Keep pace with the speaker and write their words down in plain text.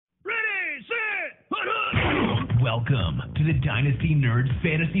Welcome to the Dynasty Nerds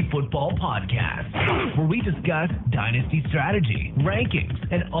Fantasy Football Podcast, where we discuss Dynasty strategy, rankings,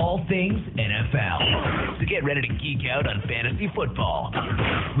 and all things NFL. So get ready to geek out on fantasy football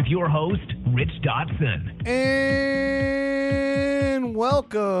with your host, Rich Dotson. And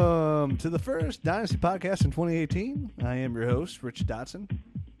welcome to the first Dynasty Podcast in 2018. I am your host, Rich Dotson,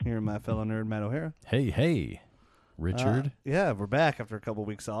 here with my fellow nerd, Matt O'Hara. Hey, Richard. Yeah, we're back after a couple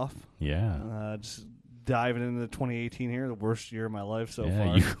weeks off. Yeah. Just diving into 2018 here, the worst year of my life so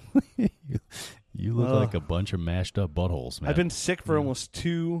far. You look like a bunch of mashed up buttholes, man. I've been sick for almost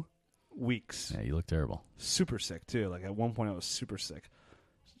 2 weeks. Yeah, you look terrible. Super sick, too. Like, at one point, I was super sick.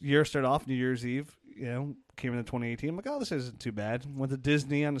 Year started off New Year's Eve, came into 2018. I'm like, oh, this isn't too bad. Went to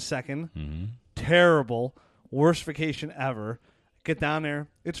Disney on the 2nd. Mm-hmm. Terrible. Worst vacation ever. Get down there.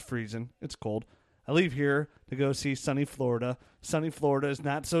 It's freezing. It's cold. I leave here to go see sunny Florida. Sunny Florida is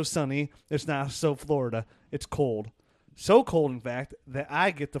not so sunny. It's not so Florida. It's cold. So cold, in fact, that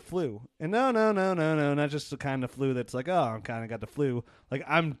I get the flu. And no, not just the kind of flu that's like, oh, I kind of got the flu. Like,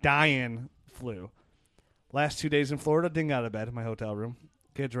 I'm dying flu. Last 2 days in Florida, didn't get out of bed in my hotel room.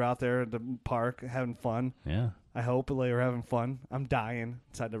 Kids are out there at the park having fun. Yeah. I hope they were having fun. I'm dying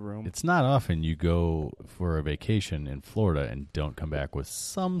inside the room. It's not often you go for a vacation in Florida and don't come back with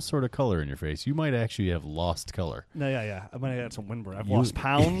some sort of color in your face. You might actually have lost color. No, yeah. I might have had some windburn. I've lost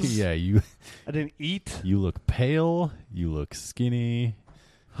pounds. Yeah, I didn't eat. You look pale. You look skinny.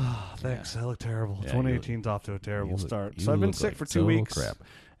 Thanks. Yeah. I look terrible. Yeah, 2018's off to a terrible start. So I've been sick for 2 so weeks. Crap.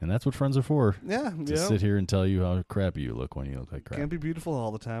 And that's what friends are for. Yeah. To sit here and tell you how crappy you look when you look like crap. Can't be beautiful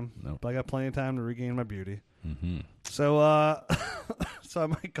all the time. Nope. But I got plenty of time to regain my beauty. Mm-hmm. So, so I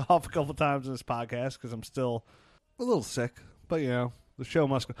might cough a couple times in this podcast because I'm still a little sick. But, the show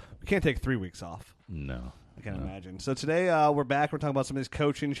must go. We can't take 3 weeks off. No. I can't imagine. So today we're back. We're talking about some of these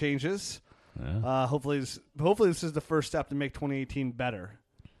coaching changes. Yeah. Hopefully this is the first step to make 2018 better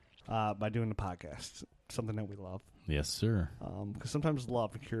by doing the podcast. Something that we love. Yes, sir. Because sometimes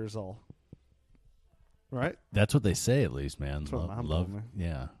love cures all. Right? That's what they say, at least, man. That's what Mom love. told me.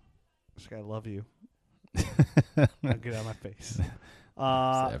 Yeah. Just gotta love you. Get out of my face.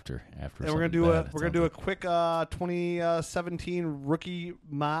 After and we're gonna do a quick 2017 rookie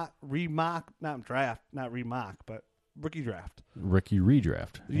but rookie draft. Rookie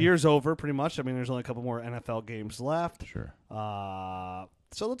redraft. The year's over, pretty much. I mean, there's only a couple more NFL games left. Sure.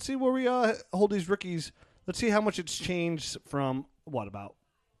 So let's see where we hold these rookies. Let's see how much it's changed from about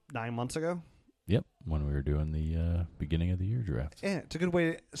 9 months ago. Yep, when we were doing the beginning of the year draft. Yeah, it's a good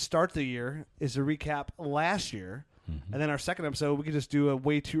way to start the year is to recap last year. Mm-hmm. And then our second episode, we could just do a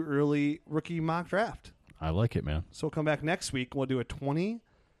way too early rookie mock draft. I like it, man. So we'll come back next week. We'll do a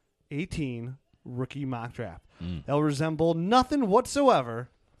 2018 rookie mock draft. Mm. They'll resemble nothing whatsoever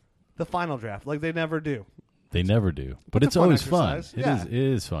the final draft, like they never do. They never do. But it's always fun. It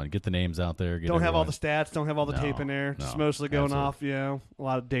is fun. Get the names out there. Don't have all the stats. Don't have all the tape in there. Just mostly going absolutely. off, a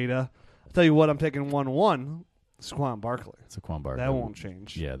lot of data. I'll tell you what, I'm taking 1-1. Saquon Barkley. Saquon Barkley. That won't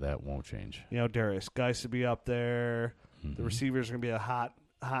change. Yeah, that won't change. Darius Geis to be up there. Mm-hmm. The receivers are going to be a hot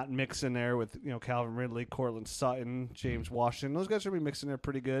mix in there with, Calvin Ridley, Cortland Sutton, James Washington. Those guys are going to be mixing there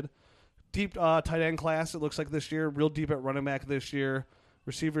pretty good. Deep tight end class, it looks like this year. Real deep at running back this year.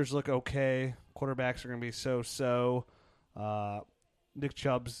 Receivers look okay. Quarterbacks are going to be so-so. Nick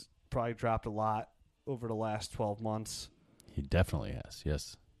Chubb's probably dropped a lot over the last 12 months. He definitely has,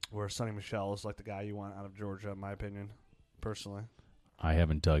 yes. Where Sonny Michel is like the guy you want out of Georgia, in my opinion, personally. I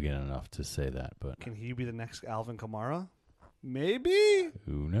haven't dug in enough to say that, but Can he be the next Alvin Kamara? Maybe.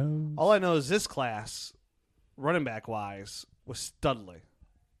 Who knows? All I know is this class, running back-wise, was Studley.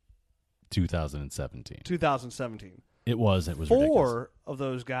 2017. 2017. It was ridiculous. 4 of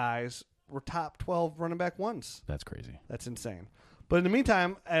those guys were top 12 running back ones. That's crazy. That's insane. But in the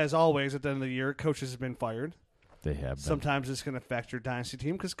meantime, as always, at the end of the year, coaches have been fired. They have been. Sometimes it's going to affect your dynasty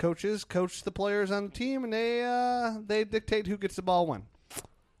team because coaches coach the players on the team, and they dictate who gets the ball when.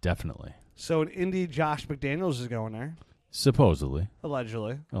 Definitely. So in Indy, Josh McDaniels is going there. Supposedly.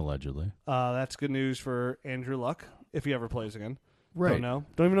 Allegedly. That's good news for Andrew Luck, if he ever plays again. Right. Don't know.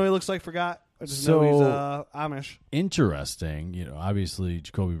 Don't even know what he looks like. Forgot. I just know he's Amish. Interesting. Obviously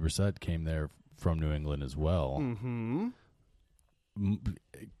Jacoby Brissett came there from New England as well. Mm-hmm.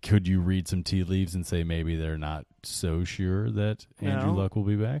 Could you read some tea leaves and say maybe they're not so sure that Andrew Luck will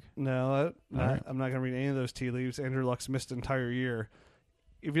be back? No, right. I'm not going to read any of those tea leaves. Andrew Luck's missed an entire year.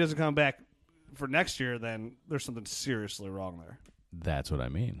 If he doesn't come back for next year, then there's something seriously wrong there. That's what I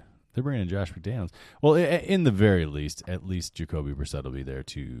mean. They're bringing in Josh McDaniels. Well, in the very least, at least Jacoby Brissett will be there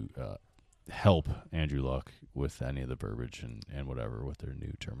to help Andrew Luck with any of the verbiage and whatever with their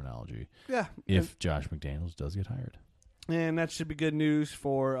new terminology. Yeah. If Josh McDaniels does get hired. And that should be good news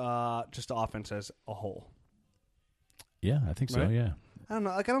for just the offense as a whole. Yeah, I think so. Right? Yeah. I don't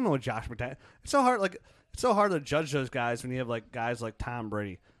know. Like, I don't know what Josh McDaniels. It's so hard. Like, it's so hard to judge those guys when you have like guys like Tom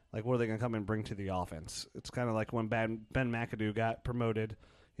Brady. Like, what are they going to come and bring to the offense? It's kind of like when Ben McAdoo got promoted,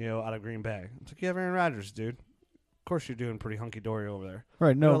 out of Green Bay. It's like, you have Aaron Rodgers, dude. Of course, you're doing pretty hunky dory over there.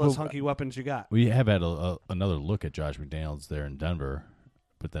 Right. No, what are those hunky weapons you got? We have had another look at Josh McDaniels there in Denver,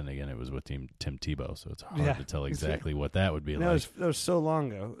 but then again, it was with Tim Tebow, so it's hard to tell exactly what that would be like. That was so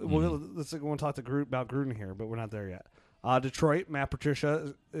long ago. Let's want to talk about Gruden here, but we're not there yet. Detroit, Matt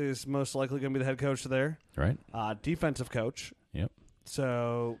Patricia is most likely going to be the head coach there. Right. Defensive coach. Yep.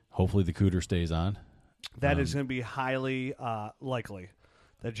 So hopefully the Cooter stays on. That is going to be highly likely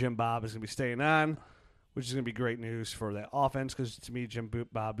that Jim Bob is going to be staying on, which is going to be great news for that offense because to me,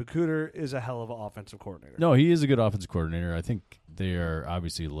 Bob Cooter is a hell of an offensive coordinator. No, he is a good offensive coordinator. I think they are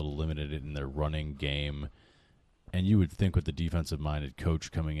obviously a little limited in their running game, and you would think with the defensive-minded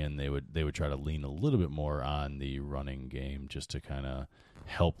coach coming in, they would try to lean a little bit more on the running game just to kind of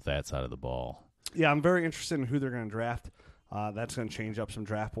help that side of the ball. Yeah, I'm very interested in who they're going to draft. That's going to change up some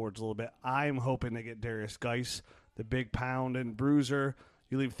draft boards a little bit. I'm hoping they get Darius Geis, the big pound and bruiser.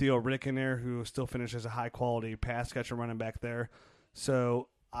 You leave Theo Riddick in there, who still finishes a high-quality pass catcher running back there. So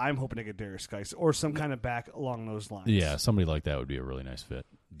I'm hoping to get Darius Geis or some kind of back along those lines. Yeah, somebody like that would be a really nice fit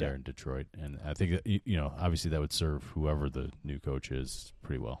there in Detroit. And I think, obviously that would serve whoever the new coach is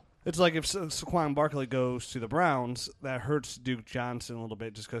pretty well. It's like if Saquon Barkley goes to the Browns, that hurts Duke Johnson a little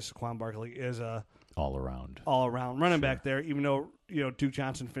bit just because Saquon Barkley is a all-around running back there, even though Duke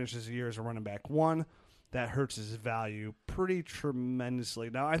Johnson finishes the year as a running back one. That hurts his value pretty tremendously.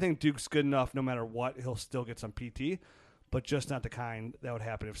 Now, I think Duke's good enough no matter what. He'll still get some PT, but just not the kind that would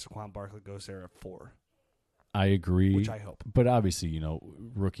happen if Saquon Barkley goes there at 4. I agree. Which I hope. But obviously,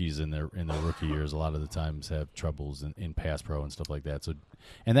 rookies in their rookie years a lot of the times have troubles in pass pro and stuff like that. So,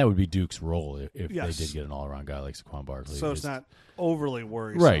 and that would be Duke's role if they did get an all-around guy like Saquon Barkley. So it's not overly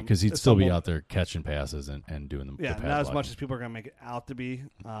worrisome. Right, because he'd still be out there catching passes and doing the pass not blocking. as much as people are going to make it out to be,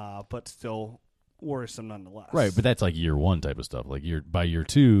 but still worrisome nonetheless. Right, but that's like year one type of stuff. Like by year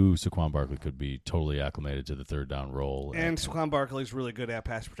two, Saquon Barkley could be totally acclimated to the third down role. And Saquon Barkley's really good at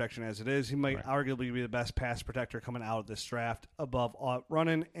pass protection as it is. He might arguably be the best pass protector coming out of this draft above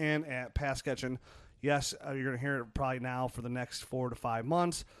running and at pass catching. Yes, you're going to hear it probably now for the next 4 to 5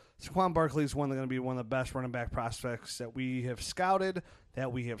 months. Saquon Barkley is going to be one of the best running back prospects that we have scouted,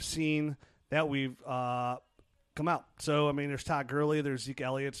 that we have seen, that we've come out. So, I mean, there's Todd Gurley, there's Zeke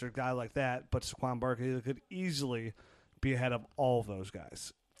Elliott, there's a guy like that, but Saquon Barkley could easily be ahead of all of those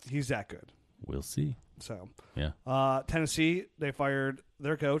guys. He's that good. We'll see. So, yeah. Tennessee, they fired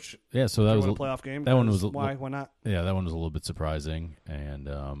their coach. Yeah, so that was a playoff game. That one was why not? Yeah, that one was a little bit surprising, and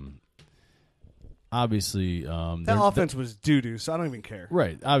obviously that offense was doo-doo, so I don't even care.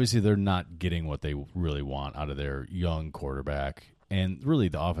 Right. Obviously, they're not getting what they really want out of their young quarterback, and really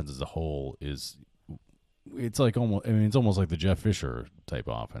the offense as a whole is. It's like it's almost like the Jeff Fisher type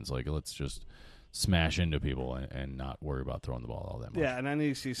offense. Like, let's just smash into people and not worry about throwing the ball all that much. Yeah, and I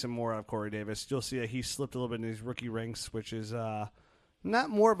need to see some more out of Corey Davis. You'll see that he slipped a little bit in his rookie ranks, which is not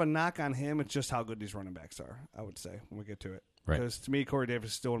more of a knock on him. It's just how good these running backs are, I would say, when we get to it. Right. Because to me, Corey Davis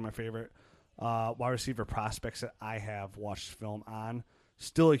is still one of my favorite wide receiver prospects that I have watched film on.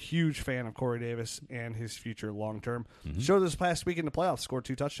 Still a huge fan of Corey Davis and his future long-term. Mm-hmm. Showed this past week in the playoffs, scored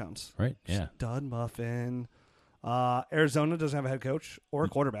 2 touchdowns. Right, yeah. Stud muffin. Arizona doesn't have a head coach or a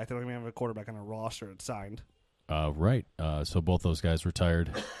quarterback. They don't even have a quarterback on a roster that's signed. Right. So both those guys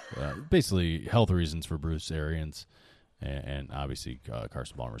retired. Basically, health reasons for Bruce Arians. And obviously,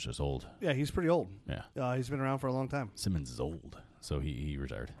 Carson Palmer's just old. Yeah, he's pretty old. Yeah. He's been around for a long time. Simmons is old, so he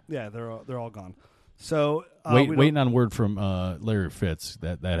retired. Yeah, they're all gone. So waiting on word from Larry Fitz.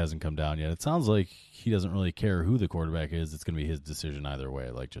 That hasn't come down yet. It sounds like he doesn't really care who the quarterback is. It's going to be his decision either way.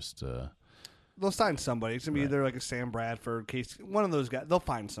 Like, just they'll sign somebody. It's going to be either like a Sam Bradford, Case, one of those guys. They'll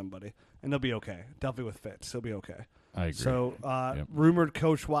find somebody, and they'll be okay. Definitely with Fitz, he'll be okay. I agree. So rumored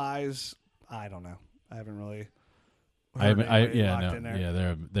coach wise, I don't know. I haven't really. There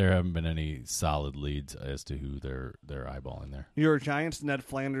haven't been any solid leads as to who they're eyeballing there. New York Giants, Ned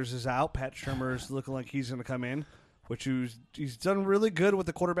Flanders is out. Pat Shurmur's looking like he's going to come in, which he's done really good with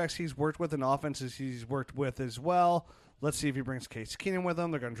the quarterbacks he's worked with and offenses he's worked with as well. Let's see if he brings Case Keenum with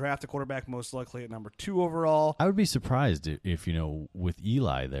him. They're going to draft a quarterback most likely at number 2 overall. I would be surprised if with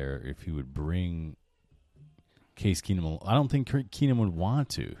Eli there, if he would bring Case Keenum. I don't think Keenum would want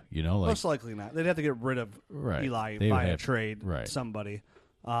to, most likely not. They'd have to get rid of Eli via trade, somebody.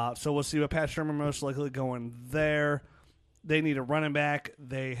 So we'll see what Pat Shermer most likely going there. They need a running back.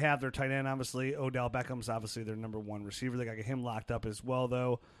 They have their tight end, obviously. Odell Beckham's obviously their number one receiver. They got to get him locked up as well,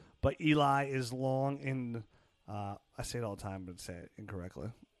 though. But Eli is long in I say it all the time, but say it incorrectly.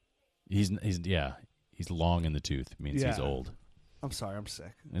 He's long in the tooth. Means he's old. I'm sorry, I'm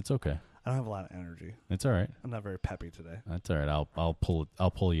sick. It's okay. I don't have a lot of energy. It's all right. I'm not very peppy today. That's all right.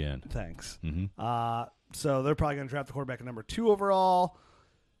 I'll pull you in. Thanks. Mm-hmm. So they're probably going to draft the quarterback at number 2 overall.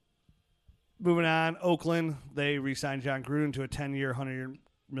 Moving on, Oakland, they re-signed John Gruden to a 10-year, $100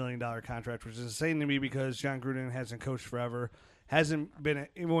 million contract, which is insane to me because John Gruden hasn't coached forever. Even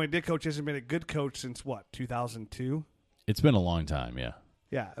when he did coach, hasn't been a good coach since, 2002? It's been a long time, yeah.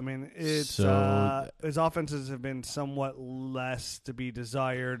 Yeah, I mean, his offenses have been somewhat less to be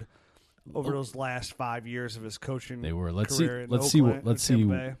desired over those last 5 years of his coaching. They were. Let's see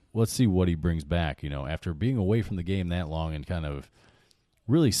what he brings back. After being away from the game that long and kind of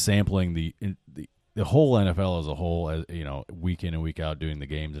really sampling the whole NFL as a whole, as week in and week out doing the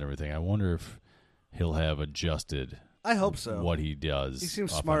games and everything. I wonder if he'll have adjusted. I hope so. What he does. He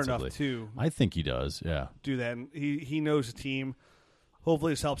seems smart enough to. I think he does. Yeah. Do that. And he knows the team.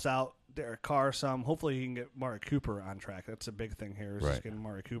 Hopefully this helps out Derek Carr some. Hopefully he can get Mari Cooper on track. That's a big thing here is just getting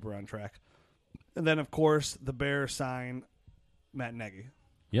Mari Cooper on track. And then, of course, the Bears sign Matt Nagy.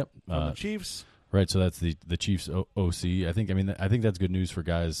 Yep. From the Chiefs. Right, so that's the Chiefs OC. I think that's good news for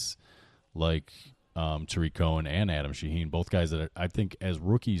guys like Tariq Cohen and Adam Shaheen, both guys that I think as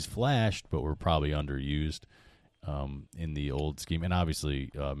rookies flashed, but were probably underused in the old scheme, and obviously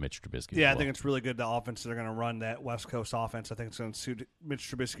Mitch Trubisky. Yeah, I think it's really good the offense they're going to run, that West Coast offense. I think it's going to suit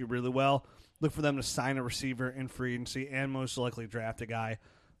Mitch Trubisky really well. Look for them to sign a receiver in free agency and most likely draft a guy.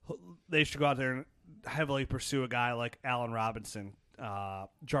 They should go out there and heavily pursue a guy like Allen Robinson.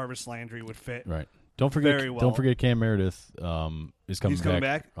 Jarvis Landry would fit. Right. Don't forget Cam Meredith is coming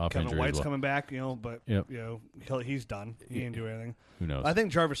back. Kevin White's coming back, but yep. He's done. He didn't do anything. Who knows? I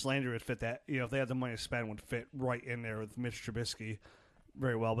think Jarvis Landry would fit that. If they had the money to spend, would fit right in there with Mitch Trubisky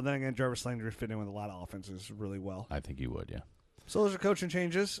very well. But then again, Jarvis Landry would fit in with a lot of offenses really well. I think he would, yeah. So those are coaching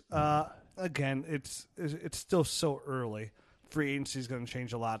changes. Again, it's still so early. Free agency is going to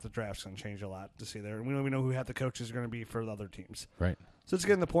change a lot. The draft's going to change a lot to see there. And we don't even know who half the coaches are going to be for the other teams. Right. So let's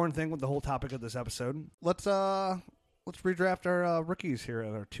get in the important thing with the whole topic of this episode. Let's redraft our rookies here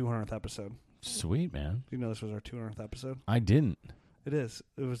at our 200th episode. Sweet, man. Do you know this was our 200th episode? I didn't. It is.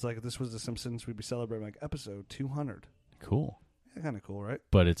 It was like this was The Simpsons. We'd be celebrating episode 200. Cool. Yeah, kind of cool, right?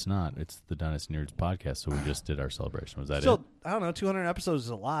 But it's not. It's the Dynasty Nerds podcast, so we just did our celebration. Was that it? I don't know. 200 episodes is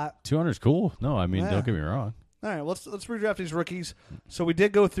a lot. 200 is cool. No, I mean, don't get me wrong. All right, let's redraft these rookies. So we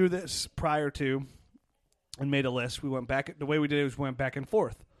did go through this prior to and made a list. We went back. The way we did it was we went back and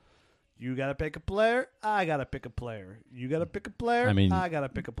forth. You got to pick a player. I got to pick a player. You got to pick a player. I got to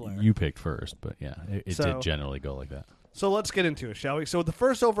pick a player. You picked first, but yeah, it did generally go like that. So let's get into it, shall we? So the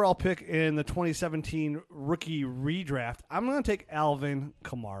first overall pick in the 2017 rookie redraft, I'm going to take Alvin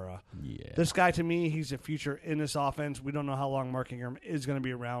Kamara. Yeah. This guy, to me, he's a future in this offense. We don't know how long Mark Ingram is going to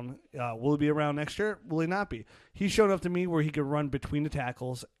be around. Will he be around next year? Will he not be? He showed up to me where he could run between the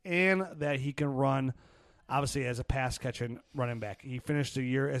tackles and that he can run, obviously, as a pass-catching running back. He finished the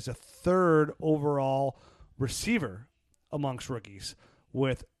year as a 3rd overall receiver amongst rookies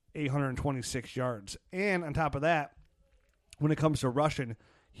with 826 yards. And on top of that, when it comes to rushing,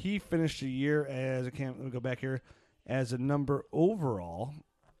 he finished the year as let me go back here, as a number overall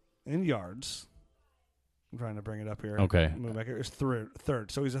in yards. I'm trying to bring it up here. Okay. Move back here. It's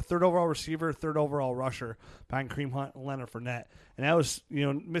third. So he's a 3rd overall receiver, 3rd overall rusher behind Kareem Hunt and Leonard Fournette. And that was,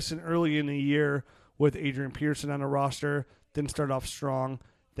 missing early in the year with Adrian Peterson on the roster. Didn't start off strong.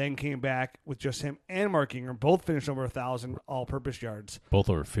 Then came back with just him and Mark Ingram. Both finished over 1,000 all-purpose yards. Both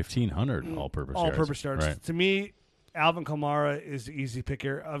over 1,500 all-purpose yards. All-purpose yards. Right. To me, Alvin Kamara is the easy pick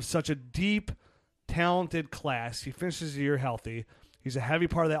here of such a deep, talented class. He finishes the year healthy. He's a heavy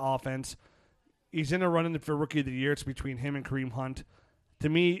part of that offense. He's in a run-in for Rookie of the Year. It's between him and Kareem Hunt. To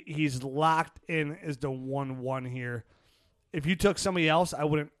me, he's locked in as the 1-1 here. If you took somebody else, I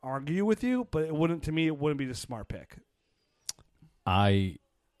wouldn't argue with you, but it wouldn't be the smart pick. I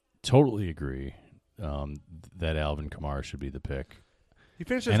totally agree that Alvin Kamara should be the pick. He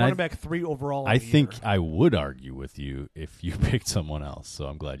finished as running back 3 overall. I think I would argue with you if you picked someone else, so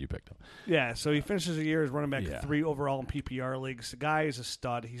I'm glad you picked him. Yeah, so he finishes the year as running back 3 overall in PPR leagues. The guy is a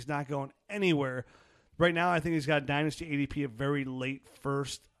stud. He's not going anywhere. Right now, I think he's got a Dynasty ADP, a very late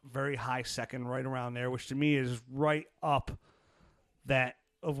first, very high second, right around there, which to me is right up that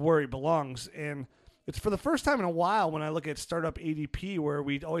of where he belongs. And it's for the first time in a while when I look at startup ADP where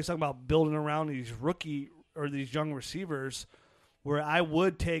we always talk about building around these rookie or these young receivers where I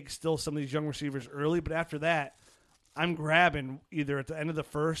would take still some of these young receivers early, but after that, I'm grabbing either at the end of the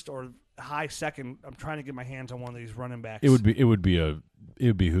first or high second. I'm trying to get my hands on one of these running backs. It would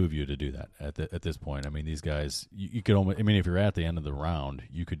behoove you to do that at this point. I mean, these guys, you could almost. I mean, if you're at the end of the round,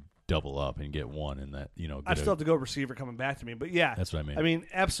 you could double up and get one, and that I still have to go receiver coming back to me, but yeah, that's what I mean. I mean,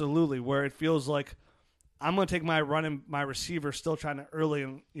 absolutely. Where it feels like I'm going to take my receiver, still trying to early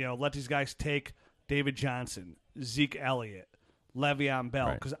and let these guys take David Johnson, Zeke Elliott, Le'Veon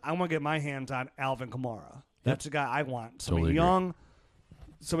Bell, because I want to get my hands on Alvin Kamara. That's the guy I want. Somebody totally young,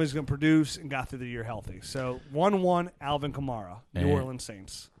 somebody's going to produce and got through the year healthy. So 1-1, Alvin Kamara, New Orleans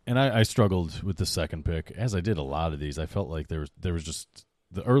Saints. And I struggled with the second pick, as I did a lot of these. I felt like there was just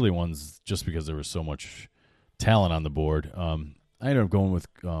the early ones, just because there was so much talent on the board. I ended up going with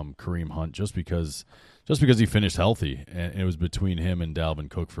Kareem Hunt just because he finished healthy, and it was between him and Dalvin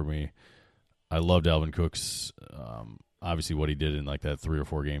Cook for me. I loved Dalvin Cook's obviously what he did in like that 3 or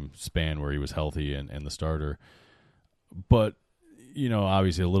 4 game span where he was healthy and the starter. But,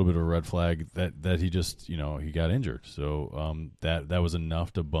 obviously a little bit of a red flag that he just, he got injured. So that was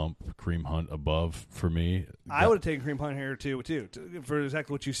enough to bump Kareem Hunt above for me. I would have taken Kareem Hunt here too, for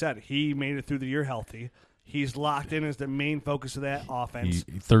exactly what you said. He made it through the year healthy. He's locked in as the main focus of that offense.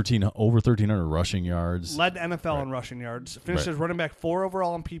 Over 1,300 rushing yards. Led the NFL in rushing yards. Finished as running back 4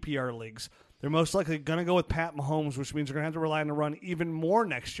 overall in PPR leagues. They're most likely going to go with Pat Mahomes, which means they're going to have to rely on the run even more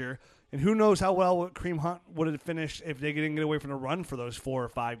next year. And who knows how well Kareem Hunt would have finished if they didn't get away from the run for those 4 or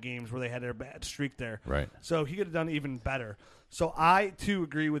 5 games where they had their bad streak there. Right. So he could have done even better. So I, too,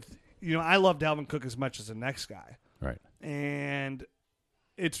 agree with, I love Dalvin Cook as much as the next guy. Right. And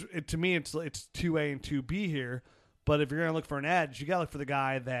to me, it's 2A and 2B here. But if you're going to look for an edge, you got to look for the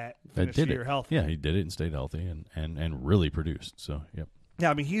guy that finished the year healthy. Yeah, he did it and stayed healthy and really produced. So, yep. Yeah,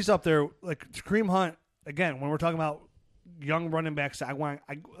 I mean, he's up there. Like Kareem Hunt, again, when we're talking about young running backs,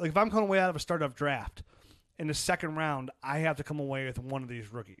 if I'm coming away out of a startup draft in the second round, I have to come away with one of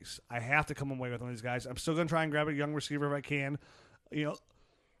these rookies. I have to come away with one of these guys. I'm still going to try and grab a young receiver if I can.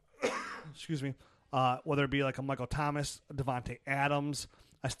 Excuse me. Whether it be like a Michael Thomas, a Devontae Adams.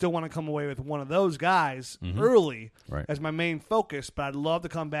 I still want to come away with one of those guys early as my main focus, but I'd love to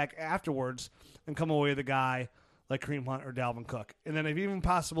come back afterwards and come away with a guy like Kareem Hunt or Dalvin Cook. And then if even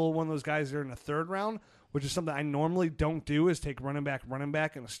possible, one of those guys are in the third round, which is something I normally don't do, is take running back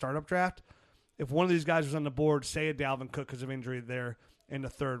in a startup draft. If one of these guys was on the board, say a Dalvin Cook because of injury there in the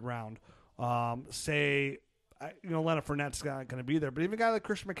third round, Leonard Fournette's not going to be there, but even a guy like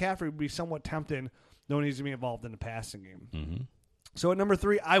Christian McCaffrey would be somewhat tempting knowing he's going to be involved in the passing game. Mm-hmm. So at number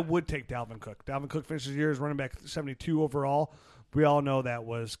 3, I would take Dalvin Cook. Dalvin Cook finishes the year as running back 72 overall. We all know that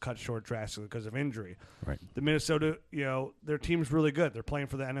was cut short drastically because of injury. Right. The Minnesota, their team's really good. They're playing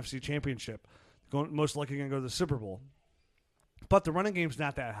for the NFC Championship. Most likely going to go to the Super Bowl. But the running game's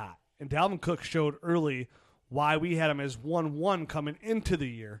not that hot. And Dalvin Cook showed early why we had him as 1-1 coming into the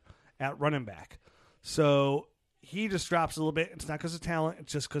year at running back. So he just drops a little bit. It's not because of talent.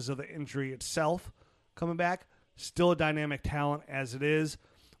 It's just because of the injury itself coming back. Still a dynamic talent as it is.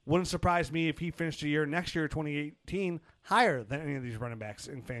 Wouldn't surprise me if he finished the year next year, 2018, higher than any of these running backs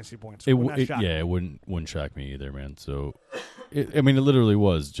in fantasy points. It wouldn't shock me either, man. So, it literally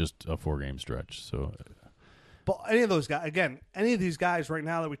was just a 4-game stretch. So, but any of those guys, again, any of these guys right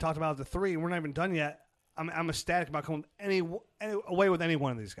now that we talked about the 3, and we're not even done yet. I'm ecstatic about coming away with any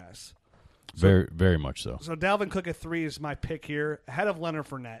one of these guys. So, very, very much so. So Dalvin Cook at 3 is my pick here, ahead of Leonard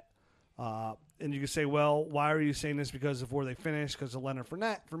Fournette. And you can say, well, why are you saying this because of where they finished? Because of Leonard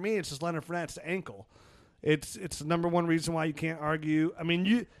Fournette. For me, it's just Leonard Fournette's ankle. It's the number one reason why you can't argue. I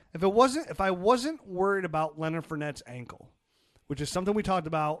mean, if I wasn't worried about Leonard Fournette's ankle, which is something we talked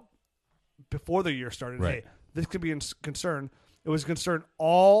about before the year started, right. Hey, this could be a concern. It was a concern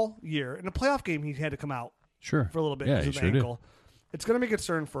all year. In the playoff game, he had to come out for a little bit because of the ankle. It's going to be a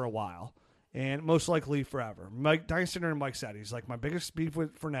concern for a while, and most likely forever. Dynasty and Mike said, he's like, my biggest beef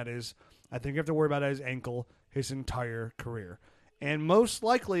with Fournette is I think you have to worry about his ankle his entire career. And most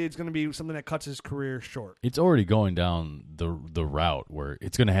likely it's going to be something that cuts his career short. It's already going down the route where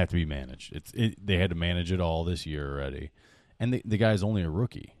it's going to have to be managed. They had to manage it all this year already. And the guy's only a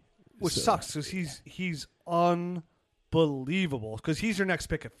rookie. Which sucks because he's unbelievable because he's your next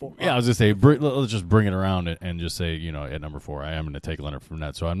pick at 4. Yeah, I was going to say, let's just bring it around and just say, at number 4, I am going to take Leonard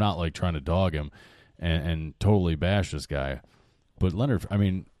Fournette. So I'm not like trying to dog him and totally bash this guy. But Leonard, I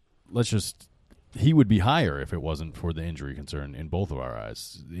mean, he would be higher if it wasn't for the injury concern in both of our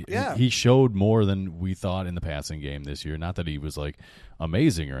eyes. Yeah. He showed more than we thought in the passing game this year. Not that he was like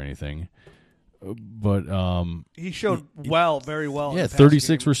amazing or anything, but he showed very well. Yeah, in the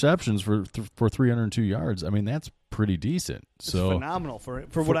 36 game. receptions for 302 yards. I mean, that's pretty decent. So phenomenal for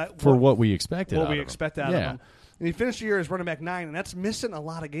what we expected. What out we of expect him. out of him. And he finished the year as running back 9, and that's missing a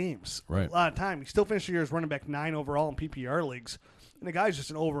lot of games, Right. a lot of time. He still finished the year as running back 9 overall in PPR leagues, and the guy's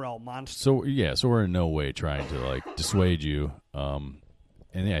just an overall monster. So we're in no way trying to like dissuade you. And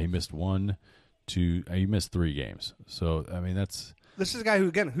yeah, he missed 3 games. So I mean, this is a guy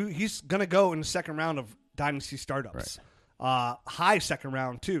who he's going to go in the second round of Dynasty startups. Right. High second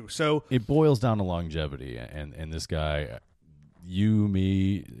round too. So it boils down to longevity, and this guy, you,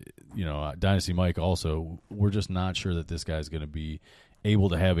 me, Dynasty Mike also, we're just not sure that this guy's going to be able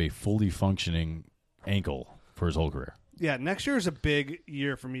to have a fully functioning ankle for his whole career. Yeah, next year is a big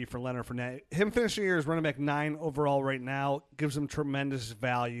year for me for Leonard Fournette. Him finishing the year as running back 9 overall right now gives him tremendous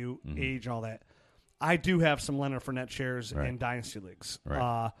value, age, and all that. I do have some Leonard Fournette shares in Dynasty leagues.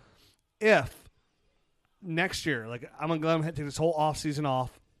 Right. If next year, I'm going to let him take this whole offseason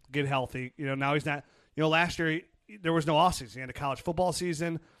off, get healthy. Now he's not. Last year there was no offseason. He had a college football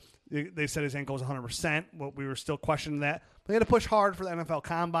season. They said his ankle was 100%. Well, we were still questioning that. But they had to push hard for the NFL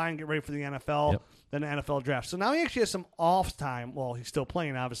Combine, get ready for the NFL, then the NFL Draft. So now he actually has some off time. Well, he's still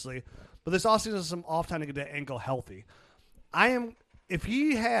playing, obviously. But this offseason is some off time to get that ankle healthy. If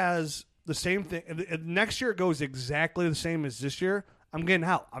he has the same thing, if next year goes exactly the same as this year, I'm getting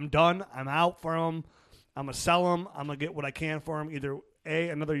out. I'm done. I'm out for him. I'm going to sell him. I'm going to get what I can for him. Either A,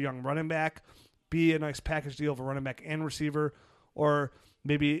 another young running back, B, a nice package deal for running back and receiver, or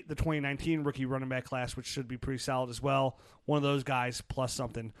maybe the 2019 rookie running back class, which should be pretty solid as well. One of those guys plus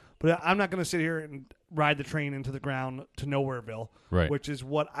something. But I'm not going to sit here and ride the train into the ground to Nowhereville, which is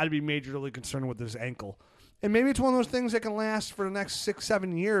what I'd be majorly concerned with his ankle. And maybe it's one of those things that can last for the next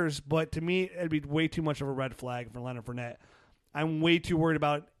 6-7 years, but to me, it'd be way too much of a red flag for Leonard Fournette. I'm way too worried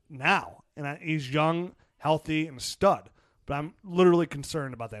about it now. And he's young, healthy, and a stud. But I'm literally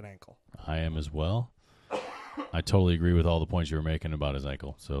concerned about that ankle. I am as well. I totally agree with all the points you were making about his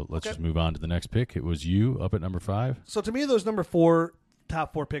ankle. So let's just move on to the next pick. It was you up at number 5. So to me, those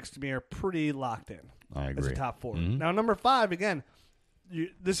top 4 picks to me are pretty locked in. I agree. As a top 4. Mm-hmm. Now, number 5, again,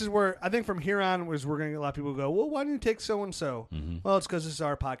 this is where I think from here on we're going to get a lot of people go, well, why didn't you take so-and-so? Mm-hmm. Well, it's because this is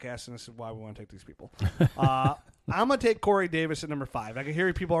our podcast, and this is why we want to take these people. I'm going to take Corey Davis at number 5. I can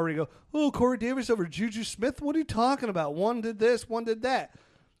hear people already go, oh, Corey Davis over Juju Smith? What are you talking about? One did this, one did that.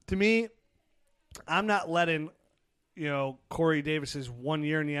 To me, I'm not letting Corey Davis's 1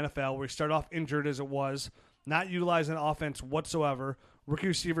 year in the NFL where he started off injured as it was, not utilizing the offense whatsoever. Rookie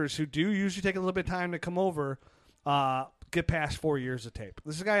receivers who do usually take a little bit of time to come over, get past 4 years of tape.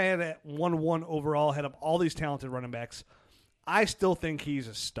 This is a guy had at 1-1 overall, head of all these talented running backs. I still think he's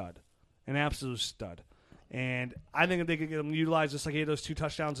a stud, an absolute stud. And I think if they could get him utilized just like he had those 2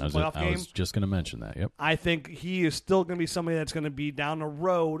 touchdowns in the playoff game. I was just going to mention that, yep. I think he is still going to be somebody that's going to be down the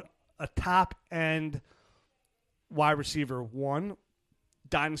road, a top-end wide receiver 1,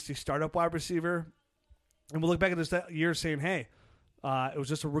 Dynasty startup wide receiver. And we'll look back at this year saying, hey, it was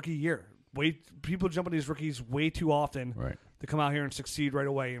just a rookie year. People jump on these rookies way too often to come out here and succeed right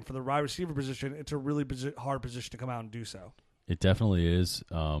away. And for the wide receiver position, it's a really hard position to come out and do so. It definitely is.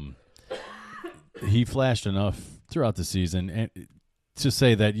 He flashed enough throughout the season, and to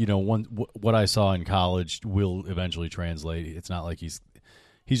say that what I saw in college will eventually translate. It's not like he's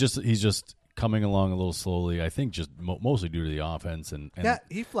just coming along a little slowly. I think just mostly due to the offense and yeah,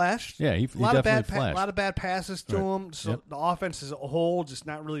 he flashed. Yeah, he definitely flashed. A lot of bad passes to him. So the offense as a whole just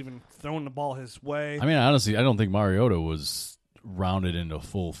not really even throwing the ball his way. I mean, honestly, I don't think Mariota was rounded into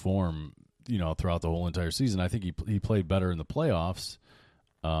full form, throughout the whole entire season. I think he played better in the playoffs.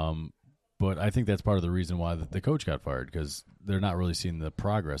 But I think that's part of the reason why the coach got fired, because they're not really seeing the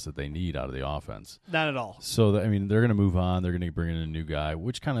progress that they need out of the offense. Not at all. So, they're going to move on. They're going to bring in a new guy,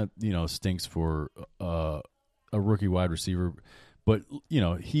 which kind of, stinks for a rookie wide receiver. But,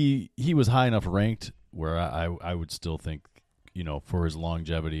 he was high enough ranked where I would still think, for his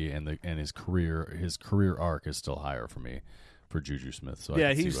longevity and his career arc is still higher for me. For Juju Smith. So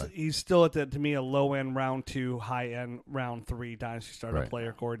yeah, he's still at to me a low end round 2, high end round 3 dynasty starter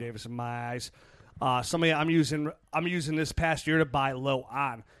player. Corey Davis in my eyes. Somebody I'm using this past year to buy low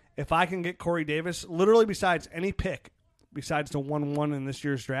on. If I can get Corey Davis, literally besides any pick, besides the 1-1 in this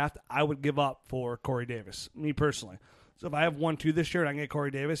year's draft, I would give up for Corey Davis. Me personally. So if I have 1-2 this year and I can get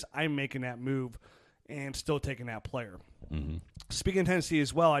Corey Davis, I'm making that move and still taking that player. Mm-hmm. Speaking of Tennessee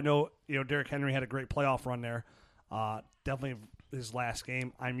as well, I know Derrick Henry had a great playoff run there. Definitely his last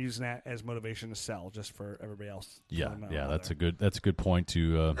game. I'm using that as motivation to sell, just for everybody else. Yeah, that's a good point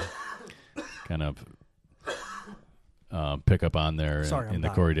to kind of pick up on there. In the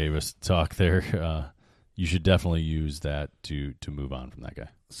Corey Davis talk there. You should definitely use that to move on from that guy.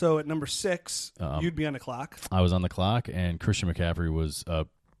 So at number 6, you'd be on the clock. I was on the clock, and Christian McCaffrey was a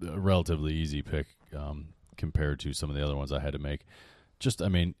relatively easy pick compared to some of the other ones I had to make. Just,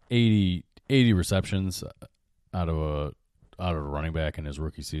 80 receptions out of a running back in his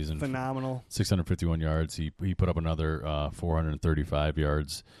rookie season. Phenomenal. 651 yards. He put up another 435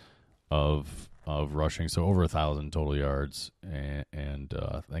 yards of rushing, so over 1,000 total yards and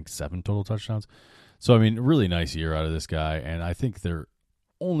I think 7 total touchdowns. So really nice year out of this guy, and I think they're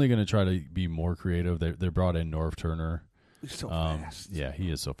only going to try to be more creative. They brought in Norv Turner. He's so fast. Yeah, he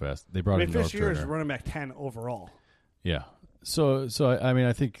is so fast. They brought in Norv Turner. This year is running back 10 overall. Yeah. So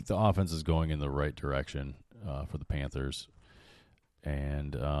I think the offense is going in the right direction for the Panthers,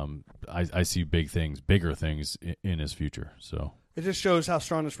 and I see bigger things in his future. So it just shows how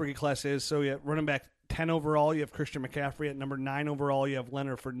strong this rookie class is. So you have running back 10 overall, you have Christian McCaffrey. At number 9 overall, you have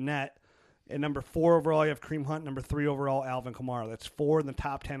Leonard Fournette. At number 4 overall, you have Kareem Hunt. Number 3 overall, Alvin Kamara. That's 4 in the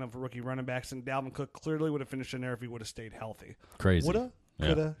top 10 of rookie running backs, and Dalvin Cook clearly would have finished in there if he would have stayed healthy. Crazy. Woulda,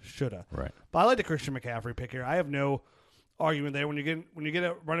 coulda, shoulda. Right. But I like the Christian McCaffrey pick here. I have no argument there. When you get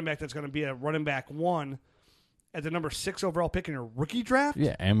a running back that's going to be a running back 1 at the number 6 overall pick in your rookie draft.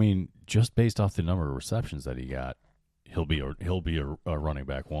 Yeah, just based off the number of receptions that he got, he'll be a running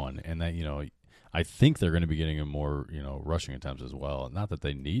back 1, and that I think they're going to be getting him more rushing attempts as well. Not that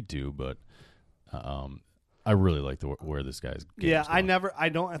they need to, but I really like where this guy's. Yeah, I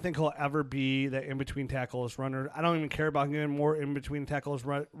think he'll ever be that in between tackles runner. I don't even care about getting more in between tackles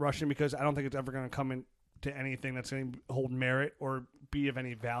rushing because I don't think it's ever going to come in to anything that's going to hold merit or be of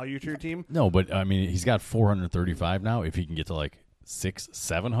any value to your team. No, but he's got 435 now. If he can get to like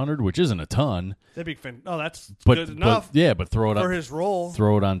 600-700, which isn't a ton, that'd be fun. Oh, that's good enough. But throw it for his role.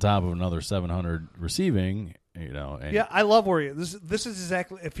 Throw it on top of another 700 receiving. And yeah, I love where he is. This is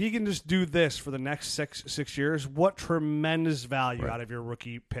exactly, if he can just do this for the next six years, what tremendous value out of your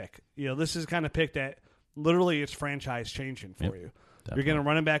rookie pick. This is kind of pick that literally it's franchise changing for you. Definitely. You're getting a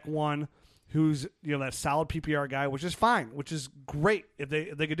running back 1 who's that solid PPR guy, which is fine, which is great if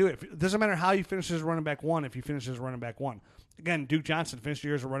they could do it. It doesn't matter how you finish as running back 1 if you finish as running back 1. Again, Duke Johnson finished the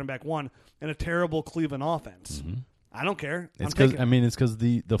year as a running back 1 in a terrible Cleveland offense. Mm-hmm. I don't care. It's because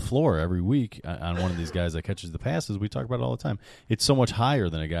the floor every week on one of these guys that catches the passes, we talk about it all the time. It's so much higher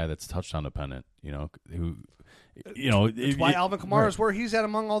than a guy that's touchdown dependent. It's why Alvin Kamara is where he's at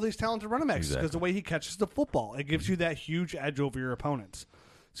among all these talented running backs because Exactly. the way he catches the football, it gives you that huge edge over your opponents.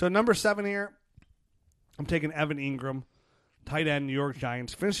 So number 7 here, I'm taking Evan Ingram, tight end, New York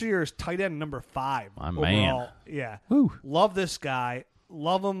Giants. Finished the year as tight end number 5 My overall. man. Yeah, Woo. Love this guy.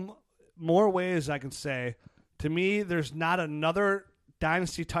 Love him more ways I can say. To me, there's not another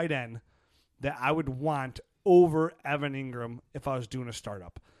dynasty tight end that I would want over Evan Ingram if I was doing a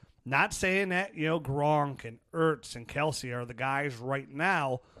startup. Not saying that, Gronk and Ertz and Kelsey are the guys right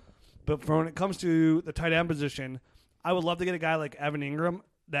now, but for when it comes to the tight end position, I would love to get a guy like Evan Ingram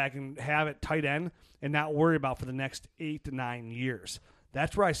that I can have at tight end and not worry about for the next 8 to 9 years.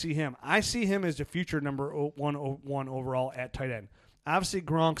 That's where I see him. I see him as the future number 1 overall at tight end. Obviously,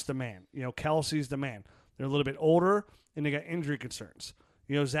 Gronk's the man. Kelsey's the man. They're a little bit older, and they got injury concerns.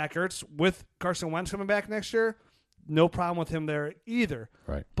 Zach Ertz, with Carson Wentz coming back next year, no problem with him there either.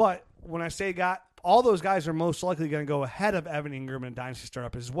 Right. But when I say all those guys are most likely going to go ahead of Evan Ingram in Dynasty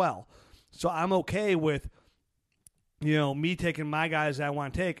Startup as well. So I'm okay with, me taking my guys that I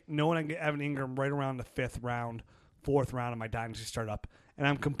want to take, knowing I can get Evan Ingram right around the 5th round, 4th round of my Dynasty Startup. And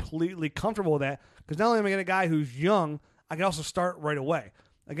I'm completely comfortable with that because not only am I getting a guy who's young, I can also start right away.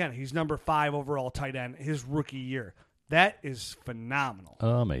 Again, he's number 5 overall tight end his rookie year. That is phenomenal.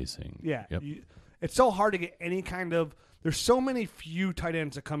 Amazing. Yeah. Yep. It's so hard to get any kind of – there's so many few tight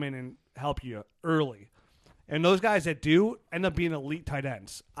ends that come in and help you early. And those guys that do end up being elite tight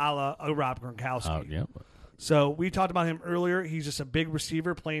ends, a la Rob Gronkowski. Yep. So we talked about him earlier. He's just a big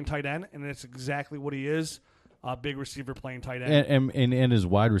receiver playing tight end, and that's exactly what he is, a big receiver playing tight end. And his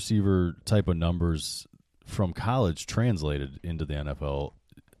wide receiver type of numbers from college translated into the NFL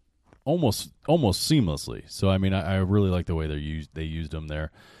almost seamlessly. So I really like the way they used him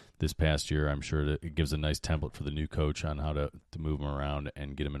there this past year. I'm sure that it gives a nice template for the new coach on how to move him around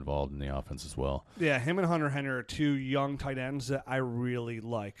and get him involved in the offense as well. Yeah, him and Hunter Henry are 2 young tight ends that I really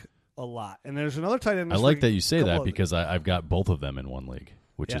like a lot. And there's another tight end. I like that you say that because I've got both of them in one league,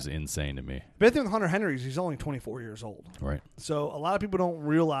 which is insane to me. But the thing with Hunter Henry is he's only 24 years old. Right. So a lot of people don't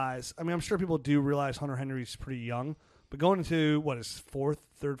realize. I'm sure people do realize Hunter Henry's pretty young. But going into, his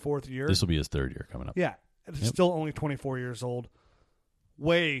third, fourth year? This will be his 3rd year coming up. Yeah. It's still only 24 years old.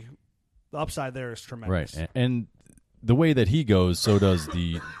 The upside there is tremendous. Right. And the way that he goes, so do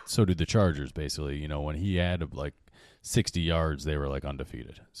the Chargers, basically. When he had 60 yards, they were like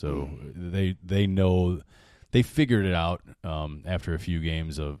undefeated. So they know. They figured it out after a few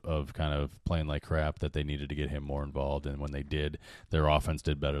games of kind of playing like crap that they needed to get him more involved. And when they did, their offense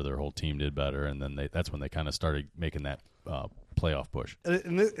did better, their whole team did better, and then that's when they kind of started making that playoff push.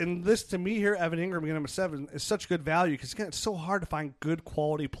 And this, to me here, Evan Ingram again, number 7, is such good value because, again, it's so hard to find good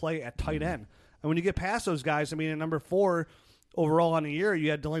quality play at tight end. And when you get past those guys, I mean, at number 4, overall on the year, you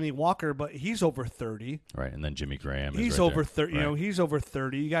had Delaney Walker, but he's over 30. Right, and then Jimmy Graham. He's is right over there. 30. Right. He's over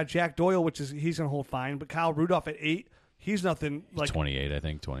 30. You got Jack Doyle, he's going to hold fine, but Kyle Rudolph at 8, he's nothing like 28, I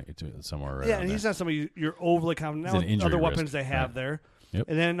think, 20 somewhere right. Yeah, around and he's there. not somebody you're overly confident. He's an Now, other injury weapons risk. they have Right. there. Yep.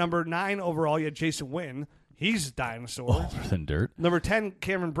 And then at number 9 overall, you had Jason Witten. He's a dinosaur. Older than dirt. Number 10,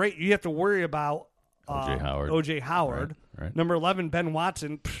 Cameron Brate. You have to worry about O.J. Howard. Right. Number 11, Ben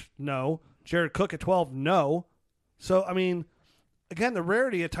Watson. No. Jared Cook at 12. No. So, I mean, again, the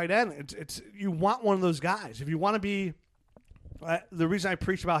rarity at tight end, it's you want one of those guys. If you want to be the reason I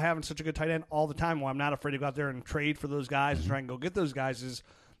preach about having such a good tight end all the time, why I'm not afraid to go out there and trade for those guys and try and go get those guys, is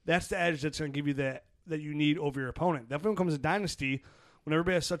that's the edge that's going to give you that you need over your opponent. Definitely when it comes to Dynasty, when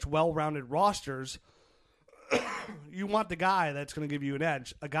everybody has such well-rounded rosters, you want the guy that's going to give you an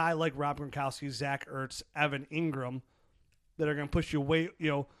edge. A guy like Rob Gronkowski, Zach Ertz, Evan Ingram, that are going to push you way,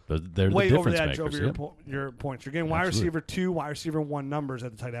 They're way the over the difference edge makers, over your points. You're getting wide Absolutely. receiver 2, wide receiver 1 numbers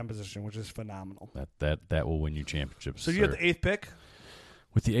at the tight end position, which is phenomenal. That will win you championships. So you have the 8th pick.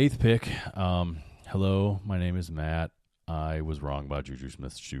 With the 8th pick, hello, my name is Matt. I was wrong about Juju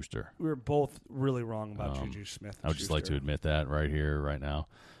Smith-Schuster. We were both really wrong about Juju Smith. I would just like to admit that right here, right now.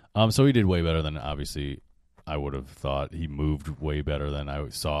 So he did way better than obviously I would have thought. He moved way better than I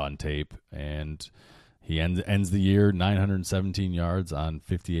saw on tape, and he ends the year 917 yards on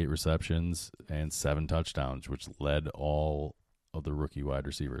 58 receptions and 7 touchdowns, which led all of the rookie wide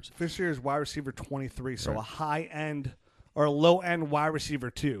receivers. This year is wide receiver 23, so Right. a high end or a low end wide receiver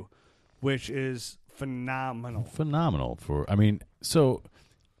 2, which is phenomenal. Phenomenal so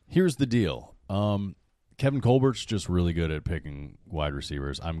here's the deal. Kevin Colbert's just really good at picking wide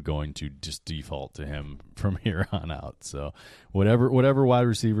receivers. I'm going to just default to him from here on out. So whatever wide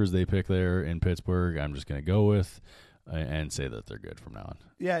receivers they pick there in Pittsburgh, I'm just going to go with and say that they're good from now on.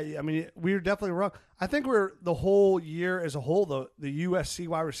 Yeah, I mean, we were definitely wrong. I think we're the whole year as a whole, the USC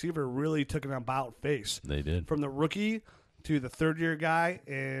wide receiver really took an about face. They did. From the rookie to the third-year guy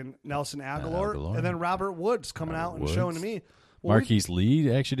in Nelson Aguilar, and then Robert Woods coming out and showing to me. Well, Marquise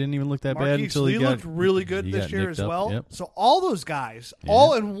Lee actually didn't even look that bad until Lee he got looked really good he this got year nicked as up. well. Yep. So all those guys,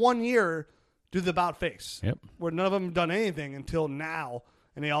 all in 1 year, do the about face. Yep. Where none of them have done anything until now,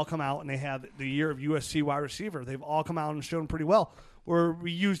 and they all come out and they have the year of USC wide receiver. They've all come out and shown pretty well. Where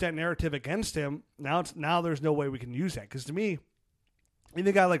we use that narrative against him, now there's no way we can use that. Because to me, even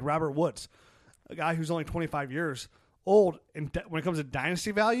a guy like Robert Woods, a guy who's only 25 years old, and when it comes to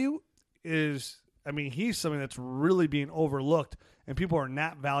dynasty value, he's something that's really being overlooked, and people are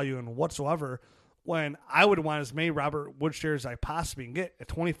not valuing whatsoever. When I would want as many Robert Woods shares as I possibly can get at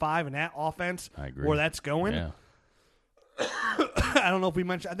 25 in that offense, I agree. where that's going. Yeah. I don't know if we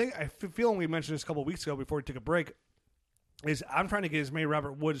mentioned. I feel we mentioned this a couple of weeks ago before we took a break. Is I'm trying to get as many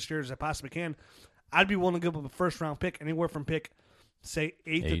Robert Woods shares as I possibly can. I'd be willing to give up a first round pick, anywhere from pick, say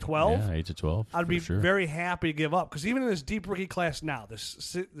 8 to 12. Yeah, 8 to 12. I'd be sure. very happy to give up, because even in this deep rookie class now,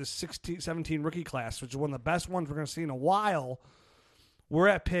 this 17 rookie class, which is one of the best ones we're going to see in a while, we're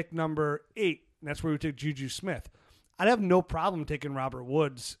at pick number 8, and that's where we took Juju Smith. I'd have no problem taking Robert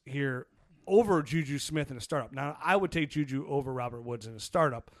Woods here over Juju Smith in a startup. Now, I would take Juju over Robert Woods in a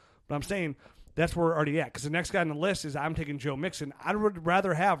startup, but I'm saying that's where we're already at, because the next guy on the list is I'm taking Joe Mixon. I would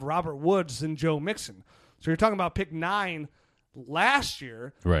rather have Robert Woods than Joe Mixon. So you're talking about pick 9 last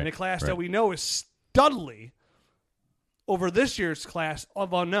year in a class that we know is studly over this year's class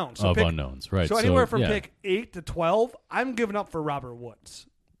of unknowns. So unknowns, right. So anywhere from pick 8 to 12, I'm giving up for Robert Woods.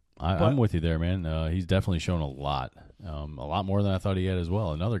 I'm with you there, man. He's definitely shown a lot more than I thought he had as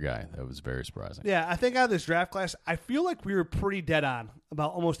well. Another guy that was very surprising. Yeah, I think out of this draft class, I feel like we were pretty dead on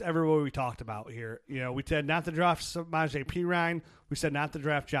about almost everywhere we talked about here. We said not to draft Samaje Perine. We said not to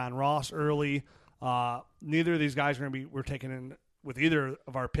draft John Ross early. Neither of these guys we're taking in with either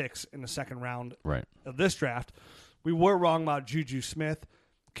of our picks in the second round of this draft. We were wrong about Juju Smith.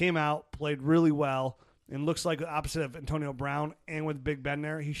 Came out, played really well, and looks like the opposite of Antonio Brown. And with Big Ben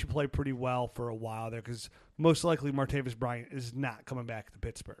there, he should play pretty well for a while there, because most likely Martavis Bryant is not coming back to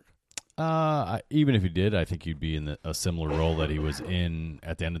Pittsburgh. Even if he did, I think he'd be in a similar role that he was in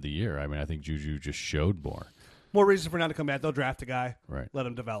at the end of the year. I mean, I think Juju just showed more. More reason for not to come back. They'll draft a guy, right? Let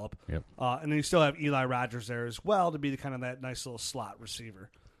him develop. Yep. And then you still have Eli Rogers there as well to be the kind of that nice little slot receiver.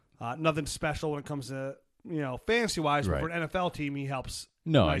 Nothing special when it comes to fantasy-wise, but Right. for an NFL team, he helps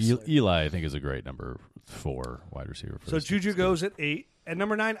No, nicely. Eli, I think, is a great number 4 wide receiver. For So this Juju team. goes at 8. At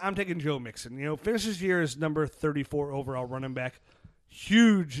number 9, I'm taking Joe Mixon. Finishes the year as number 34 overall running back.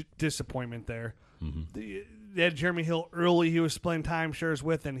 Huge disappointment there. Mm-hmm. They had Jeremy Hill early. He was splitting timeshares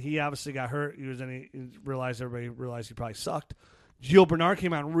with, and he obviously got hurt. Everybody realized he probably sucked. Gio Bernard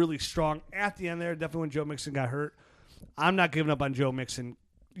came out really strong at the end there, definitely when Joe Mixon got hurt. I'm not giving up on Joe Mixon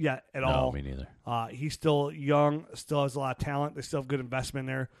yet at all. No, me neither. He's still young, still has a lot of talent. They still have good investment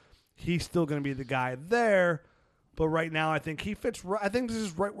there. He's still going to be the guy there. But right now, I think he fits. I think this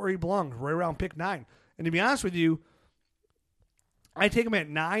is right where he belongs, right around pick 9. And to be honest with you, I take him at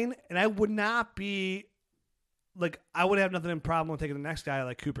 9, and I would not be I would have nothing in problem with taking the next guy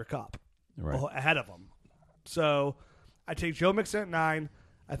like Cooper Kupp ahead of him. So I take Joe Mixon at 9.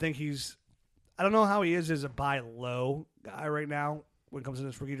 I think I don't know how he is as a buy low guy right now when it comes to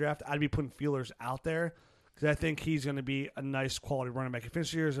this rookie draft. I'd be putting feelers out there because I think he's going to be a nice quality running back. He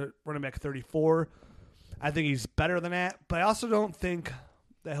finished the year as a running back 34. I think he's better than that, but I also don't think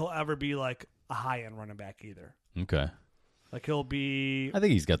that he'll ever be like a high-end running back either. Okay. He'll be. I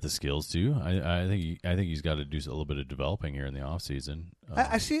think he's got the skills too. I think he's got to do a little bit of developing here in the offseason.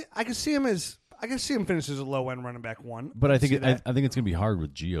 I can see him finish as a low-end running back 1. But I think it's going to be hard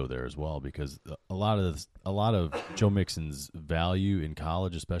with Gio there as well because a lot of Joe Mixon's value in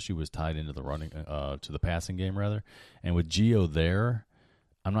college, especially, was tied into the running to the passing game rather, and with Gio there,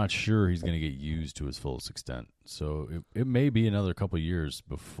 I'm not sure he's going to get used to his fullest extent. So it may be another couple of years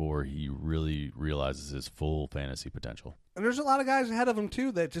before he really realizes his full fantasy potential. And there's a lot of guys ahead of him,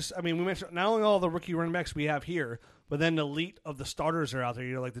 too, that we mentioned not only all the rookie running backs we have here, but then the elite of the starters are out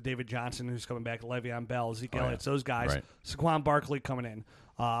there, like the David Johnson who's coming back, Le'Veon Bell, Zeke Elliott, those guys, right. Saquon Barkley coming in.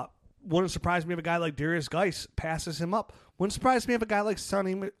 Wouldn't surprise me if a guy like Darius Geis passes him up. Wouldn't surprise me if a guy like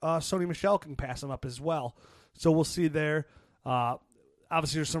Sony Michel can pass him up as well. So we'll see there.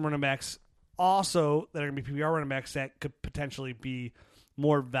 Obviously, there's some running backs also that are going to be PPR running backs that could potentially be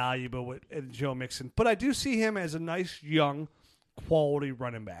more valuable with Joe Mixon. But I do see him as a nice, young, quality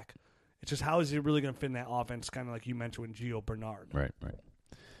running back. It's just how is he really going to fit in that offense, kind of like you mentioned with Gio Bernard. Right.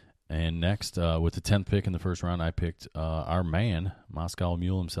 And next, with the 10th pick in the first round, I picked our man, Moscow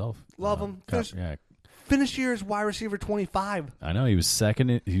Mule himself. Love him. Finish year as wide receiver 25. I know he was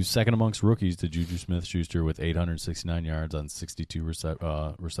second. He was second amongst rookies to Juju Smith-Schuster with 869 yards on 62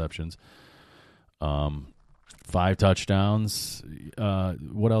 receptions, 5 touchdowns.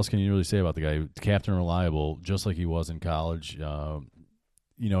 What else can you really say about the guy? Captain reliable, just like he was in college.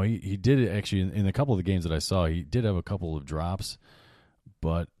 He did it actually in a couple of the games that I saw. He did have a couple of drops,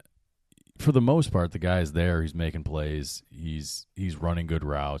 but for the most part, the guy's there. He's making plays. He's running good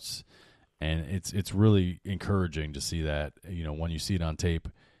routes. And it's really encouraging to see that, when you see it on tape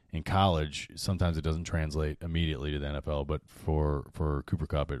in college, sometimes it doesn't translate immediately to the NFL, but for Cooper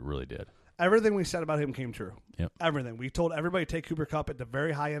Kupp, it really did. Everything we said about him came true. Yep. Everything. We told everybody to take Cooper Kupp at the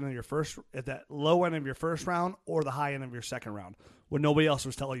very high end of at that low end of your first round or the high end of your second round, when nobody else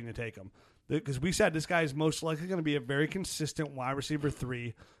was telling you to take him. Because we said this guy is most likely going to be a very consistent wide receiver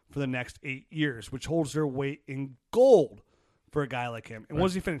 3 for the next 8 years, which holds their weight in gold for a guy like him. And what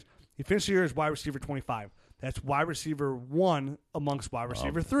does he finish? He finished the year as wide receiver 25. That's wide receiver 1 amongst wide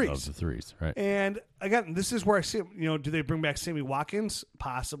receiver 3s. Of the 3s, right. And, again, this is where I see, do they bring back Sammy Watkins?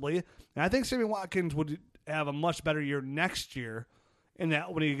 Possibly. And I think Sammy Watkins would have a much better year next year in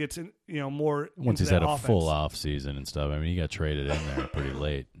that when he gets in, more once into he's had a offense. full off season and stuff. I mean, he got traded in there pretty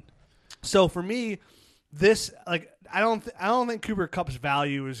late. So, for me, this, I don't think Cooper Kupp's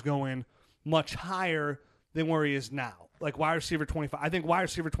value is going much higher than where he is now. Like wide receiver 25. I think wide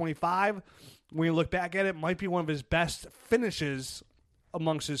receiver 25, when you look back at it, might be one of his best finishes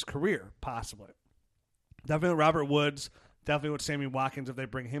amongst his career, possibly. Definitely Robert Woods, definitely with Sammy Watkins if they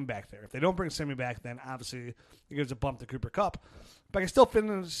bring him back there. If they don't bring Sammy back, then obviously it gives a bump to Cooper Kupp. But I can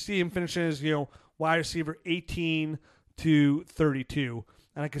still see him finishes, wide receiver 18 to 32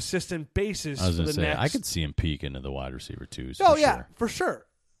 on a consistent basis. I was going to say, next. I could see him peak into the wide receiver 2s. Oh, yeah, for sure.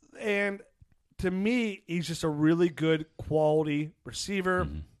 And to me, he's just a really good quality receiver.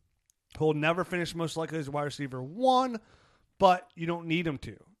 Mm-hmm. He'll never finish most likely as wide receiver 1, but you don't need him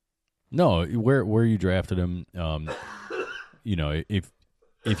to. No, where you drafted him, if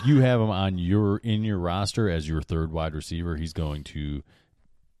you have him in your roster as your third wide receiver, he's going to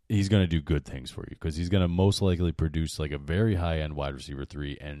do good things for you because he's going to most likely produce like a very high end wide receiver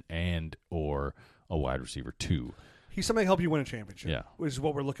 3 and or a wide receiver 2. He's somebody to help you win a championship, which is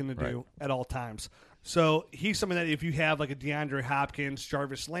what we're looking to do at all times. So he's something that if you have like a DeAndre Hopkins,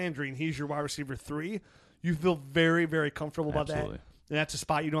 Jarvis Landry, and he's your wide receiver 3, you feel very, very comfortable about that. and that's a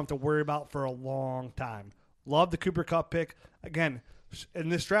spot you don't have to worry about for a long time. Love the Cooper Kupp pick. Again, in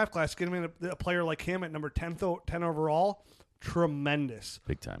this draft class, getting a player like him at number 10 overall, tremendous.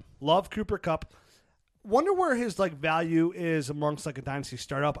 Big time. Love Cooper Kupp. Wonder where his value is amongst a dynasty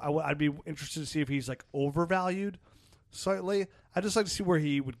startup. I'd be interested to see if he's overvalued slightly. I'd just like to see where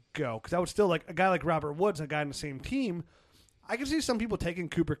he would go, because I would still a guy like Robert Woods, a guy in the same team. I can see some people taking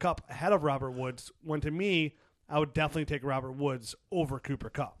Cooper Kupp ahead of Robert Woods, when to me, I would definitely take Robert Woods over Cooper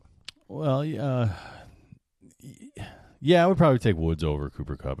Kupp. Well, yeah, I would probably take Woods over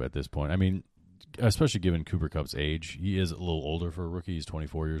Cooper Kupp at this point. I mean, especially given Cooper Kupp's age. He is a little older for a rookie. He's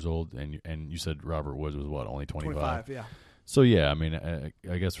 24 years old, and you said Robert Woods was what, only 25? Yeah. So, yeah, I mean,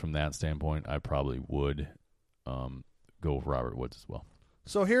 I guess from that standpoint, I probably would go with Robert Woods as well.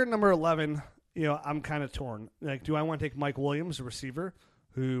 So here at number 11, I'm kind of torn. Do I want to take Mike Williams, a receiver,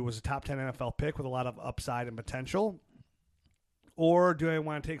 who was a top 10 NFL pick with a lot of upside and potential? Or do I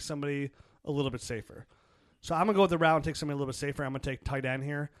want to take somebody a little bit safer? So I'm going to go with the route and take somebody a little bit safer. I'm going to take tight end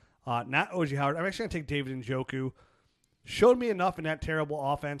here. Not O.J. Howard. I'm actually going to take David Njoku. Showed me enough in that terrible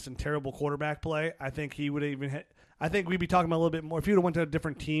offense and terrible quarterback play. I think he would even hit. I think we'd be talking about a little bit more. If he would have went to a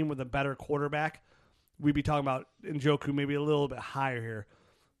different team with a better quarterback, we'd be talking about Njoku maybe a little bit higher here.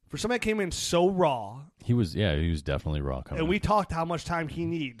 For somebody that came in so raw. He was definitely raw coming and we talked how much time he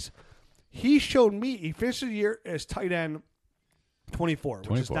needs. He showed me, he finished the year as tight end 24,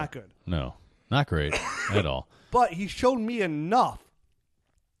 which is not good. No, not great at all. But he showed me enough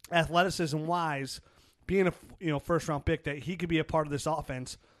athleticism-wise, being a first-round pick, that he could be a part of this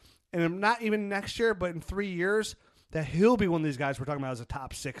offense. And not even next year, but in 3 years, that he'll be one of these guys we're talking about as a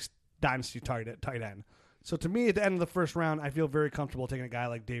top 6 dynasty tight end. So to me, at the end of the first round, I feel very comfortable taking a guy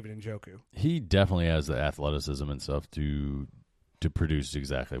like David Njoku. He definitely has the athleticism and stuff to produce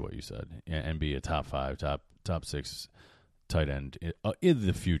exactly what you said and be a top 5, top 6 tight end in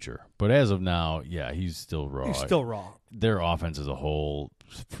the future. But as of now, yeah, he's still raw. He's still raw. Their offense as a whole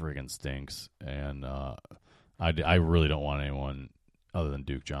friggin' stinks, and I really don't want anyone other than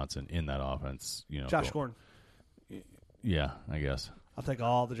Duke Johnson in that offense. Josh Gordon. Yeah, I guess. I'll take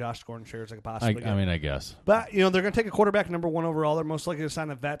all the Josh Gordon shares I could possibly get. I mean, I guess. But, they're going to take a quarterback number 1 overall. They're most likely to sign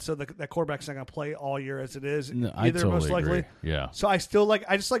a vet, so that quarterback's not going to play all year as it is. No, I totally most likely. agree. Yeah. So I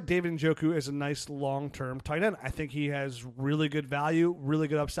just like David Njoku as a nice long-term tight end. I think he has really good value, really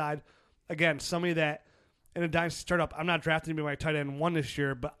good upside. Again, somebody that in a dynasty startup, I'm not drafting to be my tight end 1 this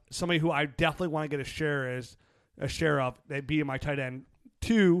year, but somebody who I definitely want to get a share of, they'd be in my tight end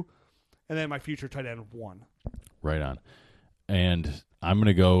 2, and then my future tight end 1. Right on. And I'm going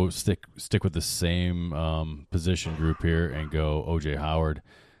to go stick with the same position group here and go O.J. Howard,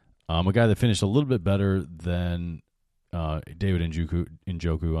 a guy that finished a little bit better than David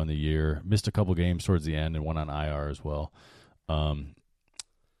Njoku on the year. Missed a couple games towards the end and went on IR as well. But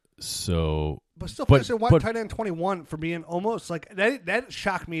still finished at tight end 21 for being almost that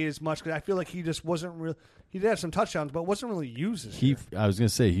shocked me as much, because I feel like he just wasn't real. He did have some touchdowns, but wasn't really used this year. I was going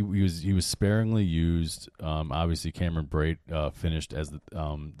to say he was sparingly used. Obviously, Cameron Brate finished as the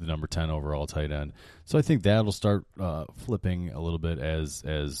number 10 overall tight end. So I think that'll start flipping a little bit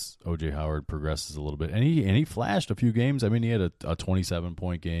as O.J. Howard progresses a little bit. And he flashed a few games. I mean, he had a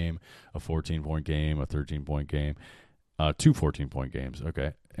 27-point game, a 14-point game, a 13-point game, 2 14-point games.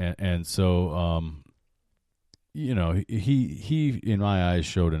 Okay, and so. He in my eyes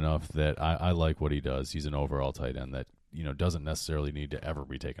showed enough that I like what he does. He's an overall tight end that doesn't necessarily need to ever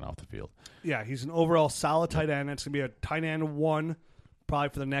be taken off the field. Yeah, he's an overall solid tight end. It's gonna be a tight end 1 probably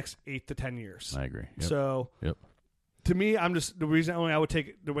for the next 8 to 10 years. I agree. Yep. So to me, I'm just the reason only I would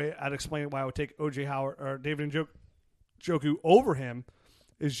take the way I'd explain why I would take O.J. Howard or David Njoku over him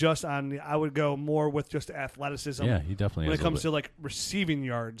is just I would go more with just athleticism. Yeah, he definitely when it comes to receiving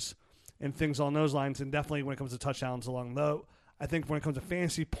yards and things along those lines, and definitely when it comes to touchdowns along though. I think when it comes to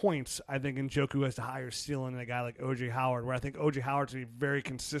fantasy points, I think Njoku has the higher ceiling than a guy like O.J. Howard, where I think O.J. Howard's going to be very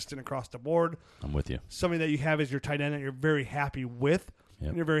consistent across the board. I'm with you. Something that you have as your tight end that you're very happy with,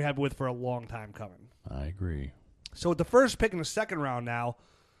 and you're very happy with for a long time coming. I agree. So with the first pick in the second round now,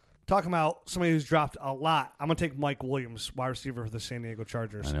 talking about somebody who's dropped a lot, I'm going to take Mike Williams, wide receiver for the San Diego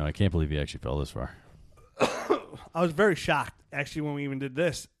Chargers. I know. I can't believe he actually fell this far. I was very shocked, actually, when we even did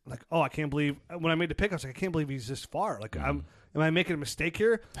this. I can't believe – when I made the pick, I was like, I can't believe he's this far. Am I making a mistake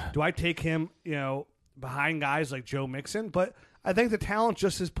here? Do I take him, behind guys like Joe Mixon? But I think the talent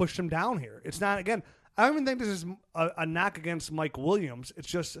just has pushed him down here. It's not – again, I don't even think this is a knock against Mike Williams. It's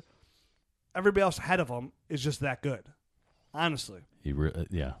just everybody else ahead of him is just that good, honestly.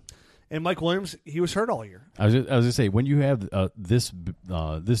 Yeah. And Mike Williams, he was hurt all year. I was going to say, when you have this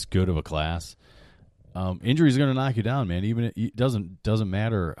good of a class – Injuries are going to knock you down, man. Even it doesn't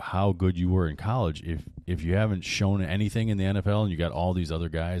matter how good you were in college. If you haven't shown anything in the NFL, and you got all these other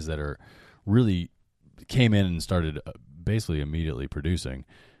guys that are really came in and started basically immediately producing,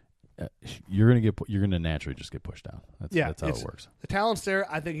 you're gonna naturally just get pushed down. That's how it works. The talent's there.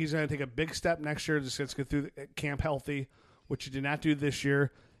 I think he's going to take a big step next year. Just gets get through the camp healthy, which he did not do this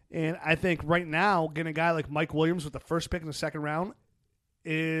year. And I think right now, getting a guy like Mike Williams with the first pick in the second round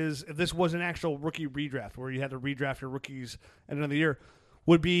is, if this was an actual rookie redraft where you had to redraft your rookies at the end of the year,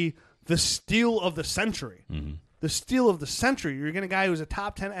 would be the steal of the century. Mm-hmm. The steal of the century. You're getting a guy who's a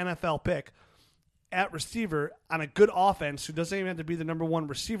top 10 NFL pick at receiver on a good offense who doesn't even have to be the number one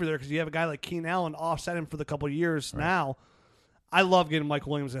receiver there because you have a guy like Keenan Allen offset him for the couple of years now. I love getting Mike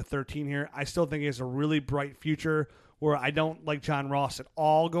Williams at 13 here. I still think he has a really bright future where I don't like John Ross at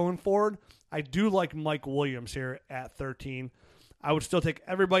all going forward. I do like Mike Williams here at 13. I would still take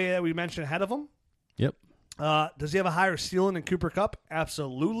everybody that we mentioned ahead of him. Yep. Does he have a higher ceiling than Cooper Kupp?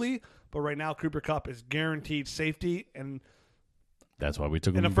 Absolutely. But right now, Cooper Kupp is guaranteed safety, and that's why we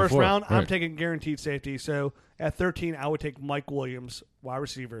took him in the first round. Right. I'm taking guaranteed safety. So at 13, I would take Mike Williams, wide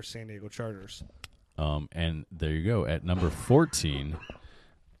receiver, San Diego Chargers. And there you go. At number 14,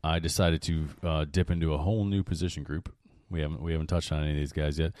 I decided to dip into a whole new position group. We haven't touched on any of these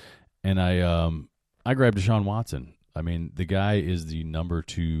guys yet, and I grabbed Deshaun Watson. I mean, the guy is the number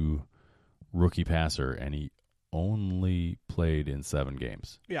 2 rookie passer, and he only played in 7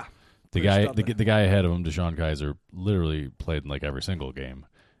 games. Yeah. The guy ahead of him, Deshaun Kaiser, literally played in like every single game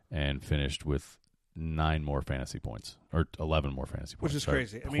and finished with 9 more fantasy points or 11 more fantasy points. Which is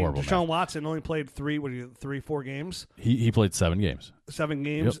crazy. I mean, Horrible Deshaun math. Watson only played 4 games. He played 7 games. 7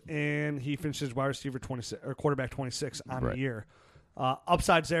 games, Yep. And he finishes wide receiver 26 or quarterback 26 on Right. the year.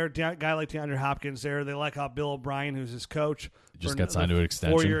 Upsides there, guy like DeAndre Hopkins there. They like how Bill O'Brien, who's his coach, Just got signed to an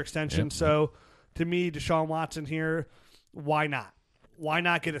extension. 4-year extension. Yep. So to me, Deshaun Watson here, why not? Why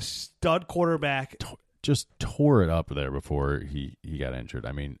not get a stud quarterback? Just tore it up there before he got injured.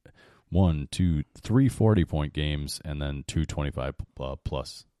 I mean, 1, 2, 3 40-point games and then 2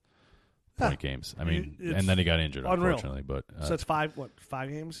 25-plus point games. I mean, and then he got injured, unreal. Unfortunately. But So that's 5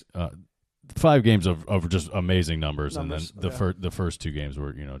 games? 5 games of just amazing numbers, and then okay. the first 2 games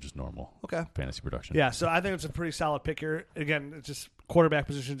were just normal. Okay. Fantasy production. Yeah, so I think it's a pretty solid pick here. Again, it's just quarterback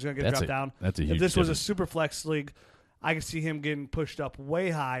position is going to get dropped down. That's a huge If this was a difference. super flex league, I could see him getting pushed up way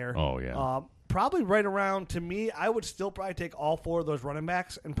higher. Oh, yeah. Probably right around, to me, I would still probably take all 4 of those running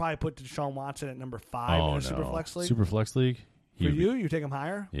backs and probably put Deshaun Watson at number 5 in a super flex league. Super flex league? For you take him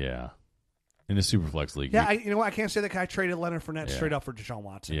higher? Yeah. In a super flex league. Yeah, you know what? I can't say that guy traded Leonard Fournette Yeah. straight up for Deshaun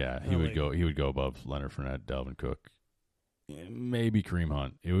Watson. Yeah, he would go above Leonard Fournette, Dalvin Cook, maybe Kareem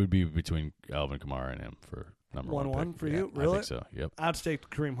Hunt. It would be between Alvin Kamara and him for number 1-1 pick. for Yeah, you? Really? I think so. Yep. I'd stake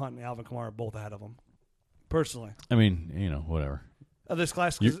Kareem Hunt and Alvin Kamara both ahead of him, personally. I mean, whatever. Of this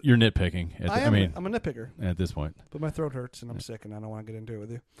class, You're nitpicking. I'm a nitpicker, at this point. but my throat hurts and I'm sick and I don't want to get into it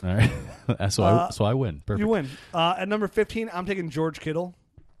with you. All right. So I win. Perfect. You win. At number 15, I'm taking George Kittle.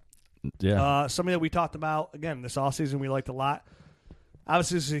 Yeah. Something that we talked about, again, this offseason we liked a lot.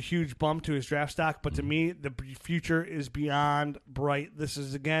 Obviously, this is a huge bump to his draft stock, but to me, the future is beyond bright. This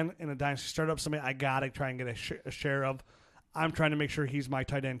is, again, in a dynasty startup, something I got to try and get a share of. I'm trying to make sure he's my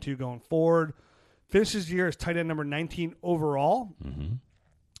tight end, too, going forward. Finishes the year as tight end number 19 overall. Mm-hmm.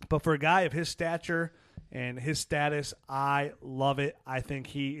 But for a guy of his stature and his status, I love it. I think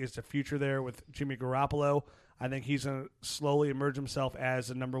he is the future there with Jimmy Garoppolo. I think he's going to slowly emerge himself as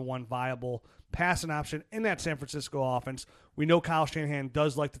the number 1 viable passing option in that San Francisco offense. We know Kyle Shanahan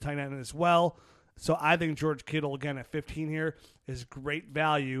does like the tight end as well. So I think George Kittle, again, at 15 here, is great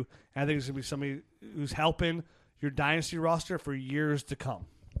value. And I think he's going to be somebody who's helping your dynasty roster for years to come.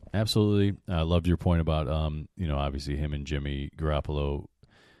 Absolutely. I loved your point about, obviously him and Jimmy Garoppolo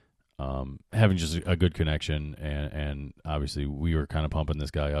having just a good connection. And obviously we were kind of pumping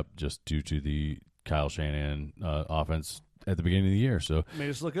this guy up just due to the Kyle Shanahan offense at the beginning of the year. So made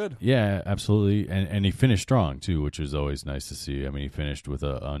us look good. Yeah, absolutely. And he finished strong, too, which is always nice to see. I mean, he finished with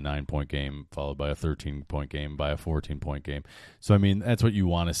a 9-point game, followed by a 13-point game, by a 14-point game. So, I mean, that's what you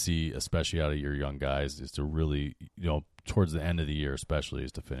want to see, especially out of your young guys, is to really, towards the end of the year especially,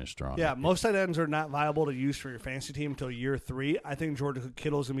 is to finish strong. Yeah, most tight ends are not viable to use for your fantasy team until year 3. I think George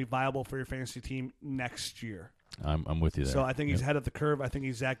Kittle is going to be viable for your fantasy team next year. I'm with you there. So I think he's ahead of the curve. I think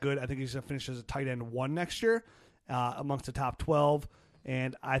he's that good. I think he's going to finish as a tight end 1 next year amongst the top 12.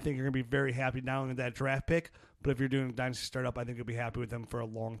 And I think you're going to be very happy not only with that draft pick, but if you're doing a dynasty startup, I think you'll be happy with them for a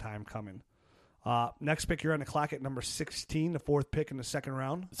long time coming. Next pick, you're on the clock at number 16, the fourth pick in the second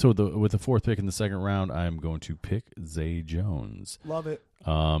round. So with the fourth pick in the second round, I'm going to pick Zay Jones. Love it.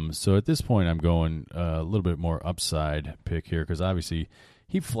 So at this point, I'm going a little bit more upside pick here because obviously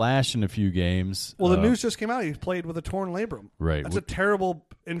he flashed in a few games. Well, the news just came out. He played with a torn labrum. Right. That's a terrible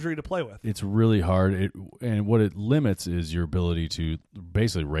injury to play with. It's really hard. And what it limits is your ability to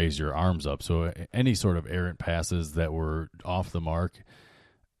basically raise your arms up. So any sort of errant passes that were off the mark,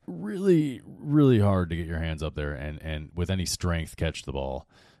 really, really hard to get your hands up there and with any strength catch the ball.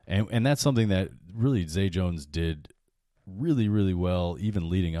 And that's something that really Zay Jones did really, really well, even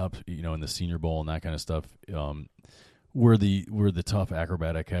leading up, in the Senior Bowl and that kind of stuff, were the tough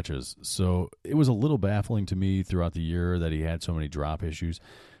acrobatic catches. So it was a little baffling to me throughout the year that he had so many drop issues.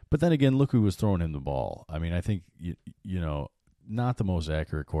 But then again, look who was throwing him the ball. I mean, I think, not the most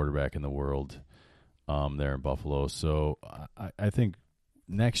accurate quarterback in the world there in Buffalo. So I think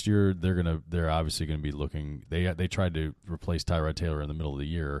next year they're obviously going to be looking. They tried to replace Tyrod Taylor in the middle of the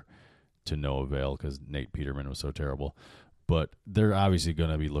year to no avail because Nate Peterman was so terrible. But they're obviously going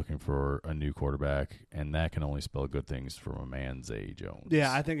to be looking for a new quarterback, and that can only spell good things from a man, Zay Jones.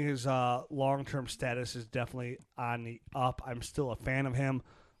 Yeah, I think his long-term status is definitely on the up. I'm still a fan of him.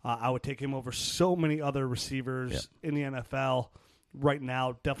 I would take him over so many other receivers in the NFL right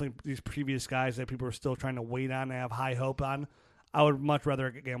now. Definitely these previous guys that people are still trying to wait on and have high hope on. I would much rather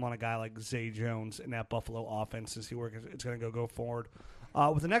get him on a guy like Zay Jones in that Buffalo offense to see where it's going to go forward.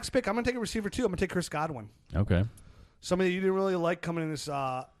 With the next pick, I'm going to take a receiver too. I'm going to take Chris Godwin. Okay. Somebody you didn't really like coming in this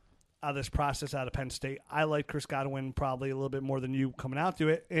out of this process out of Penn State. I like Chris Godwin probably a little bit more than you coming out to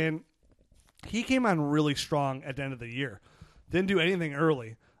it, and he came on really strong at the end of the year. Didn't do anything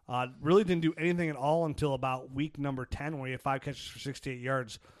early. Really didn't do anything at all until about week number 10 where he had 5 catches for 68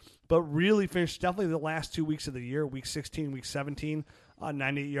 yards. But really finished definitely the last 2 weeks of the year, week 16, week 17,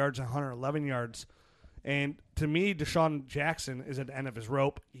 98 yards and 111 yards. And to me, Deshaun Jackson is at the end of his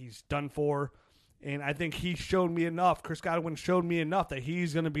rope. He's done for. And I think he showed me enough. Chris Godwin showed me enough that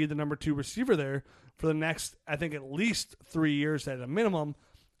he's going to be the number 2 receiver there for the next, I think, at least 3 years at a minimum.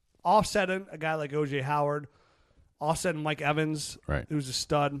 Offsetting a guy like O.J. Howard, offsetting Mike Evans, right, who's a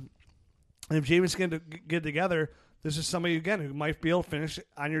stud. And if Jameis can get together, this is somebody, again, who might be able to finish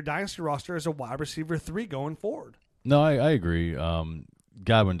on your dynasty roster as a wide receiver 3 going forward. No, I agree.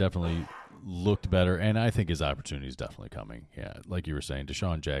 Godwin definitely looked better, and I think his opportunity is definitely coming. Yeah, like you were saying,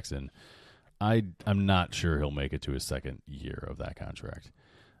 Deshaun Jackson, I'm not sure he'll make it to his second year of that contract.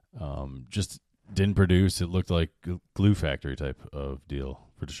 Just didn't produce. It looked like glue factory type of deal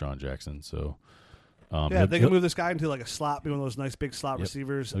for Deshaun Jackson. So, they can move this guy into like a slot, be one of those nice big slot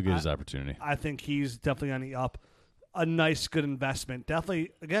receivers. He'll get his opportunity. I think he's definitely on the up. A nice, good investment.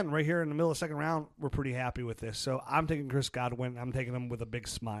 Definitely, again, right here in the middle of the second round, we're pretty happy with this. So I'm taking Chris Godwin. I'm taking him with a big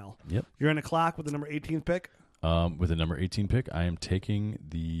smile. Yep. You're on the clock with the number 18 pick. With the number 18 pick, I am taking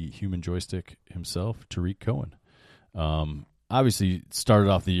the human joystick himself, Tariq Cohen. Obviously, started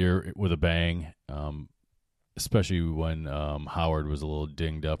off the year with a bang, especially when Howard was a little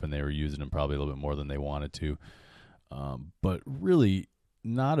dinged up and they were using him probably a little bit more than they wanted to. But really,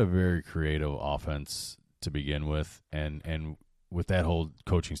 not a very creative offense to begin with, and with that whole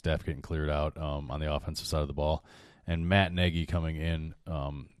coaching staff getting cleared out on the offensive side of the ball, and Matt Nagy coming in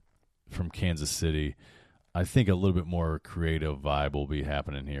from Kansas City, I think a little bit more creative vibe will be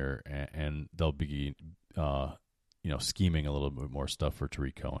happening here, and they'll be, scheming a little bit more stuff for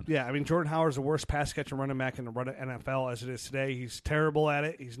Tariq Cohen. Yeah, I mean, Jordan Howard's the worst pass catcher running back in the NFL as it is today. He's terrible at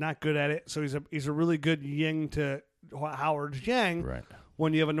it. He's not good at it. So he's a really good yin to Howard's yang. Right.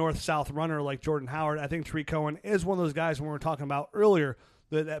 When you have a north-south runner like Jordan Howard, I think Tariq Cohen is one of those guys when we were talking about earlier,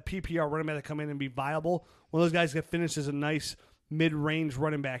 that PPR running back that come in and be viable. One of those guys that finishes a nice mid-range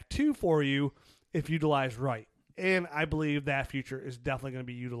running back too for you if utilized right. And I believe that future is definitely going to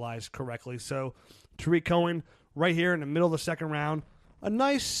be utilized correctly. So Tariq Cohen right here in the middle of the second round, a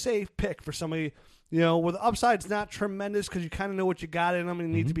nice safe pick for somebody, where the upside's not tremendous because you kind of know what you got in him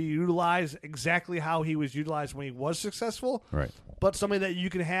and need to be utilized exactly how he was utilized when he was successful. Right. But somebody that you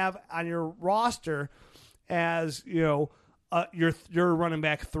can have on your roster as, your running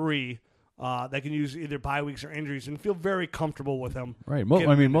back 3 that can use either bye weeks or injuries and feel very comfortable with him. Right.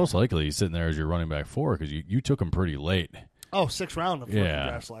 Most likely he's sitting there as your running back 4 because you took him pretty late. Oh, 6th round of the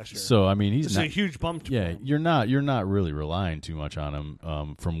drafts last year. So he's a huge bump. Yeah, you're not really relying too much on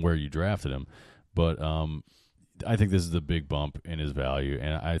him from where you drafted him, but I think this is a big bump in his value,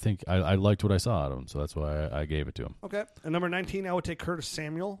 and I think I liked what I saw out of him, so that's why I gave it to him. Okay. And number 19, I would take Curtis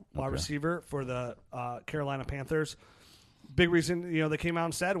Samuel, wide receiver for the Carolina Panthers. big reason, they came out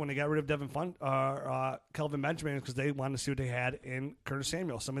and said when they got rid of Kelvin Benjamin because they wanted to see what they had in Curtis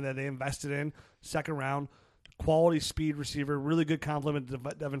Samuel, something that they invested in, second round, quality speed receiver, really good compliment to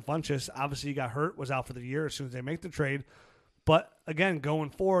Devin Funchess. Obviously, he got hurt, was out for the year as soon as they make the trade. But again, going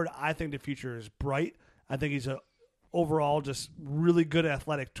forward, I think the future is bright. I think he's a overall just really good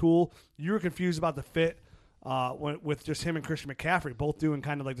athletic tool. You were confused about the fit with just him and Christian McCaffrey, both doing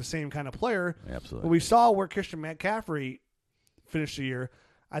kind of like the same kind of player. Absolutely. But we saw where Christian McCaffrey finished the year.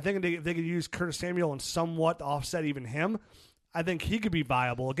 I think if they could use Curtis Samuel and somewhat to offset even him, I think he could be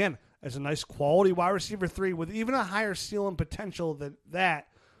viable, again, as a nice quality wide receiver 3 with even a higher ceiling potential than that,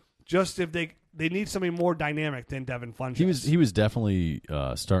 just if they need something more dynamic than Devin Funchess. He was definitely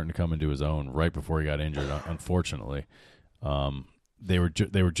starting to come into his own right before he got injured, unfortunately. They were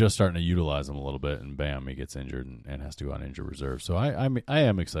just starting to utilize him a little bit, and bam, he gets injured and has to go on injured reserve. So I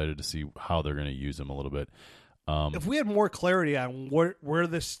am excited to see how they're going to use him a little bit. If we had more clarity on where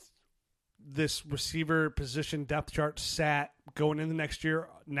this receiver position depth chart sat going into next year,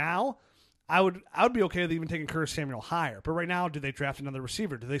 now I would be okay with even taking Curtis Samuel higher. But right now, do they draft another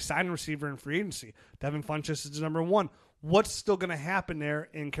receiver? Do they sign a receiver in free agency? Devin Funchess is number 1. What's still going to happen there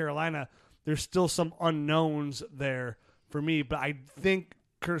in Carolina? There's still some unknowns there for me, but I think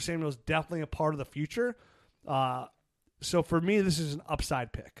Curtis Samuel is definitely a part of the future. So for me, this is an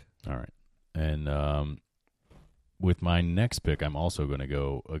upside pick. All right. And with my next pick, I'm also going to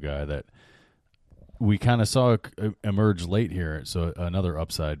go a guy that we kind of saw emerge late here. So another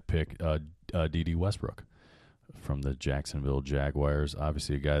upside pick, D.D. Westbrook from the Jacksonville Jaguars.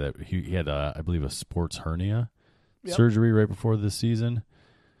 Obviously a guy that he had, I believe, a sports hernia surgery right before this season.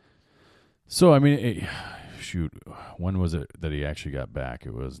 So, I mean, when was it that he actually got back?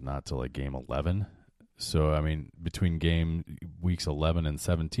 It was not till like game 11. So, I mean, between weeks 11 and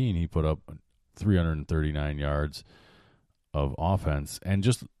 17, he put up 339 yards of offense and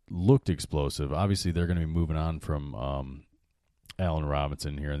just looked explosive. Obviously, they're going to be moving on from Allen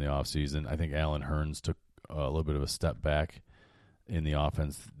Robinson here in the offseason. I think Allen Hurns took a little bit of a step back in the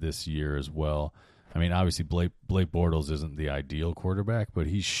offense this year as well. I mean, obviously, Blake Bortles isn't the ideal quarterback, but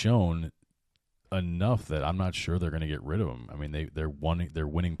he's shown enough that I'm not sure they're going to get rid of him. I mean, they're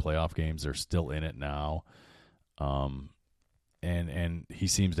winning playoff games. They're still in it now. And he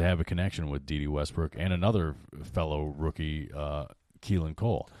seems to have a connection with D.D. Westbrook and another fellow rookie, Keelan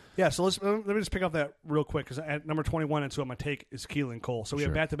Cole. Yeah, so let me just pick up that real quick because at number 21, that's who I'm going to take is Keelan Cole. So we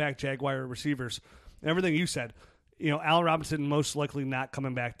have back-to-back Jaguar receivers. And everything you said, Allen Robinson most likely not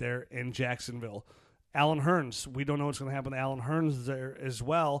coming back there in Jacksonville. Allen Hurns, we don't know what's going to happen to Allen Hurns there as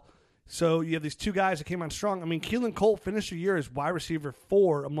well. So you have these two guys that came on strong. I mean, Keelan Cole finished the year as wide receiver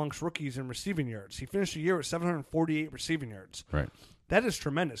 4 amongst rookies in receiving yards. He finished the year with 748 receiving yards. Right. That is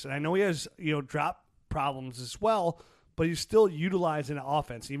tremendous. And I know he has, drop problems as well, but he's still utilizing the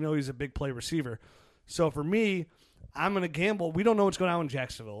offense, even though he's a big play receiver. So for me, I'm going to gamble. We don't know what's going on in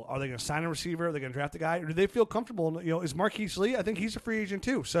Jacksonville. Are they going to sign a receiver? Are they going to draft a guy? Or do they feel comfortable? Is Marquise Lee? I think he's a free agent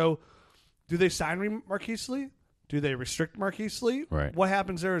too. So do they sign Marquise Lee? Do they restrict Marquise Lee? Right. What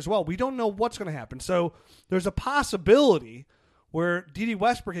happens there as well? We don't know what's going to happen. So there's a possibility where D.D.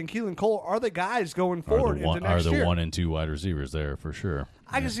 Westbrook and Keelan Cole are the guys going forward into next year. Are the 1 and 2 wide receivers there for sure.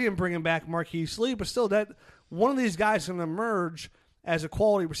 I can see him bringing back Marquise Lee, but still, that one of these guys is going to emerge as a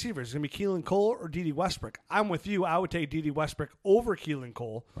quality receiver. Is going to be Keelan Cole or D.D. Westbrook. I'm with you. I would take D.D. Westbrook over Keelan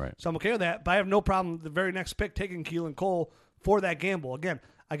Cole. Right. So I'm okay with that, but I have no problem the very next pick taking Keelan Cole for that gamble. Again,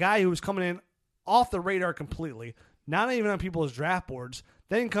 a guy who's coming in off the radar completely, not even on people's draft boards,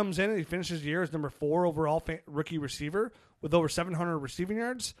 then comes in and he finishes the year as number 4 overall rookie receiver with over 700 receiving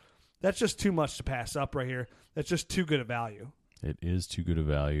yards. That's just too much to pass up right here. That's just too good a value. It is too good a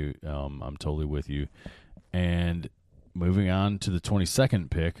value. I'm totally with you. And moving on to the 22nd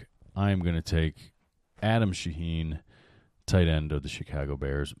pick, I'm going to take Adam Shaheen, tight end of the Chicago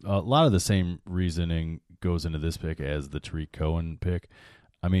Bears. A lot of the same reasoning goes into this pick as the Tariq Cohen pick.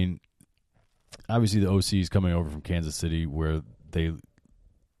 I mean, obviously the OC is coming over from Kansas City where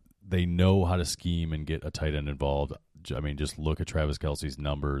they know how to scheme and get a tight end involved. I mean, just look at Travis Kelce's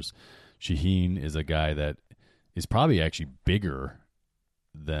numbers. Shaheen is a guy that is probably actually bigger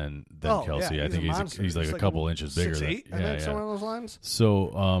than Kelce. Yeah, I think he's like a couple inches bigger. 6'8", I think, somewhere along those lines.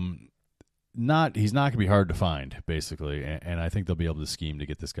 So he's not going to be hard to find, basically, and I think they'll be able to scheme to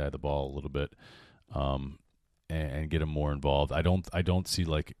get this guy the ball a little bit and get him more involved. I don't see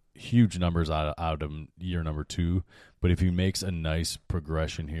like huge numbers out of him year number 2, but if he makes a nice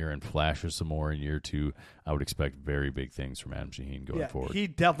progression here and flashes some more in year 2, I would expect very big things from Adam Shaheen going forward. He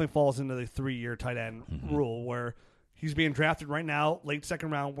definitely falls into the 3-year tight end rule where he's being drafted right now, late second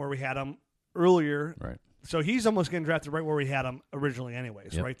round, where we had him earlier. Right. So he's almost getting drafted right where we had him originally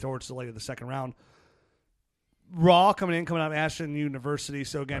anyways, Yep. right towards the late of the second round. Raw coming out of Ashton University.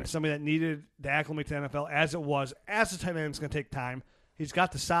 So, again, somebody that needed to acclimate to the NFL as it was. As a tight end, it's going to take time. He's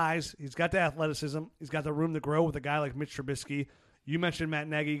got the size. He's got the athleticism. He's got the room to grow with a guy like Mitch Trubisky. You mentioned Matt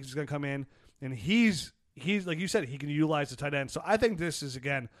Nagy. He's going to come in, and he's like you said, he can utilize the tight end. So I think this is,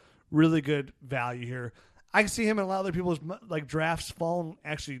 again, really good value here. I can see him in a lot of other people's like drafts falling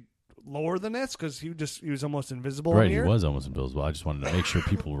actually lower than this because he was almost invisible. Right, here. he was almost invisible. I just wanted to make sure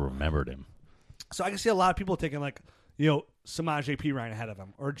people remembered him. So I can see a lot of people taking Samaj P. Ryan ahead of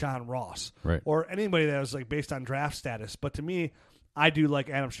him or John Ross, Right. or anybody that was like based on draft status. But to me, I do like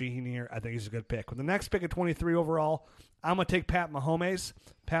Adam Sheehan here. I think he's a good pick. With the next pick at 23 overall, I'm going to take Pat Mahomes.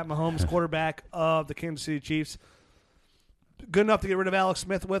 Pat Mahomes, quarterback of the Kansas City Chiefs. Good enough to get rid of Alex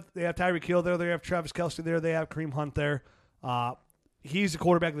Smith with. They have Tyreek Hill there. They have Travis Kelce there. They have Kareem Hunt there. He's the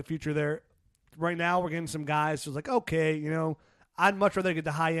quarterback of the future there. Right now, we're getting some guys who's like, okay, I'd much rather get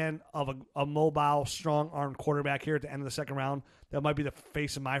the high end of a mobile, strong-armed quarterback here at the end of the second round. That might be the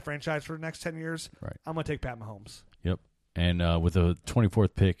face of my franchise for the next 10 years. Right. I'm going to take Pat Mahomes. Yep. And with the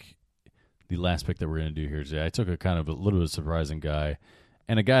 24th pick, the last pick that we're going to do here today, I took a kind of a little bit surprising guy,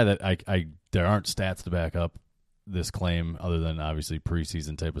 and a guy that I there aren't stats to back up this claim other than obviously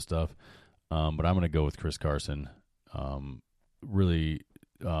preseason type of stuff. But I'm going to go with Chris Carson.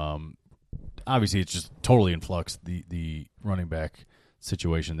 Obviously, it's just totally in flux, the running back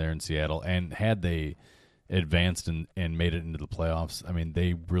situation there in Seattle. And had they advanced and made it into the playoffs, I mean,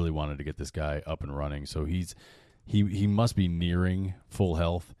 they really wanted to get this guy up and running. So he must be nearing full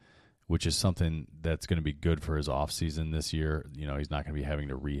health, which is something that's going to be good for his offseason this year. He's not going to be having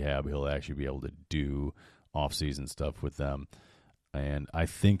to rehab. He'll actually be able to do offseason stuff with them. And I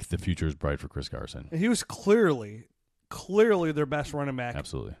think the future is bright for Chris Carson. And he was clearly their best running back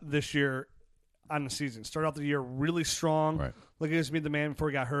Absolutely. this year on the season. Started off the year really strong. Right. Like he was the man before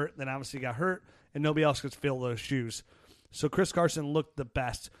he got hurt. Then obviously he got hurt, and nobody else could fill those shoes. So Chris Carson looked the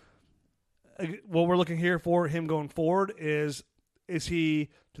best. What we're looking here for him going forward is do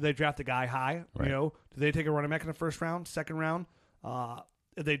they draft a guy high? Right. Do they take a running back in the first round, second round?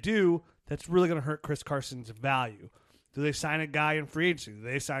 If they do, that's really going to hurt Chris Carson's value. Do they sign a guy in free agency? Do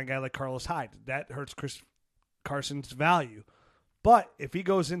they sign a guy like Carlos Hyde? That hurts Chris Carson's value. But if he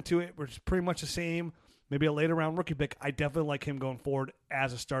goes into it, which is pretty much the same, maybe a later round rookie pick, I definitely like him going forward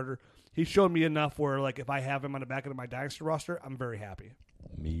as a starter. He showed me enough where, like, if I have him on the back end of my Dynasty roster, I'm very happy.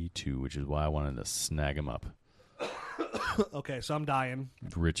 Me too, which is why I wanted to snag him up. Okay, so I'm dying.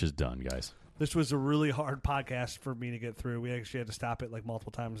 Rich is done, guys. This was a really hard podcast for me to get through. We actually had to stop it like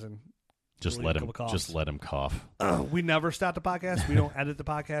multiple times and Just let him cough. We never stop the podcast. We don't edit the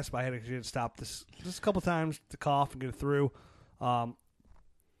podcast, but I had to stop this just a couple times to cough and get it through.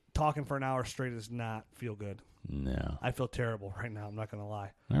 Talking for an hour straight does not feel good. No. I feel terrible right now. I'm not going to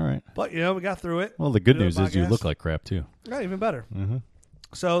lie. All right. But, we got through it. Well, the good news is you look like crap, too. Yeah, even better. Mm-hmm.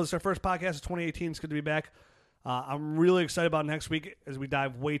 So this is our first podcast of 2018. It's good to be back. I'm really excited about next week as we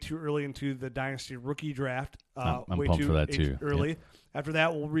dive way too early into the Dynasty rookie draft. I'm way pumped too for that, too. Early. Yep. After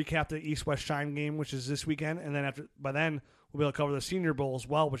that, we'll recap the East-West Shine game, which is this weekend. And then by then, we'll be able to cover the Senior Bowl as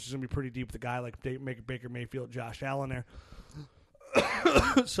well, which is going to be pretty deep with a guy like Baker Mayfield, Josh Allen there.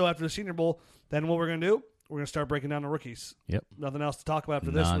 So after the Senior Bowl, then what we're going to do, we're going to start breaking down the rookies. Yep. Nothing else to talk about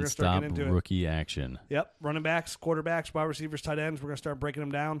after this. We're going to start getting into it. Rookie action. Yep. Running backs, quarterbacks, wide receivers, tight ends. We're going to start breaking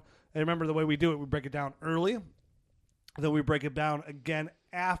them down. And remember, the way we do it, we break it down early. Then we break it down again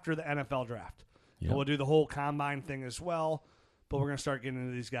after the NFL draft. Yep. And we'll do the whole combine thing as well. But we're going to start getting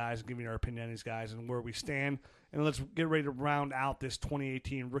into these guys and giving our opinion on these guys and where we stand. And let's get ready to round out this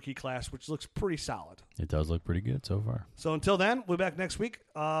 2018 rookie class, which looks pretty solid. It does look pretty good so far. So until then, we'll be back next week.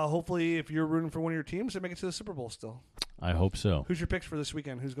 Hopefully, if you're rooting for one of your teams, they make it to the Super Bowl still. I hope so. Who's your picks for this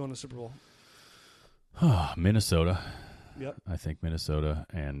weekend? Who's going to the Super Bowl? Minnesota. Yep. I think Minnesota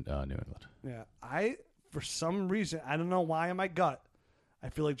and New England. Yeah. For some reason, I don't know why in my gut, I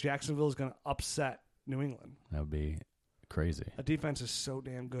feel like Jacksonville is going to upset New England. That would be crazy. A defense is so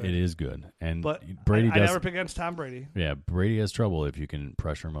damn good. It is good. And But Brady I never pick against Tom Brady. Yeah, Brady has trouble if you can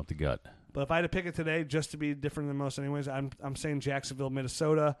pressure him up the gut. But if I had to pick it today, just to be different than most anyways, I'm saying Jacksonville,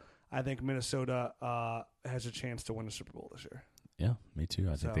 Minnesota. I think Minnesota has a chance to win the Super Bowl this year. Yeah, me too.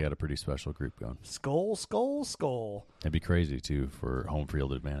 I think they got a pretty special group going. Skull, skull, skull. That'd be crazy, too, for home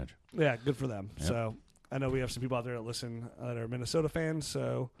field advantage. Yeah, good for them. Yep. So I know we have some people out there that listen that are Minnesota fans.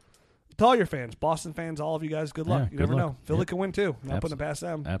 So to all your fans, Boston fans, all of you guys, good luck. Yeah, You good never luck. know. Philly Yep. can win, too. Not putting it past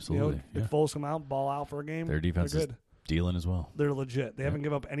them. Absolutely. If Foles come out, ball out for a game, Their defense they're is good. dealing as well. They're legit. They haven't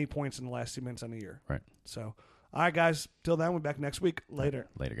given up any points in the last 2 minutes on the year. Right. So, all right, guys. Till then, we'll be back next week. Later.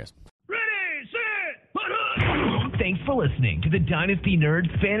 Later, guys. Ready, set, put Thanks for listening to the Dynasty Nerds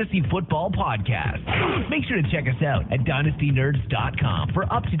Fantasy Football Podcast. Make sure to check us out at dynastynerds.com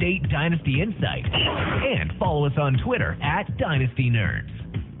for up-to-date Dynasty insight. And follow us on Twitter at Dynasty Nerds.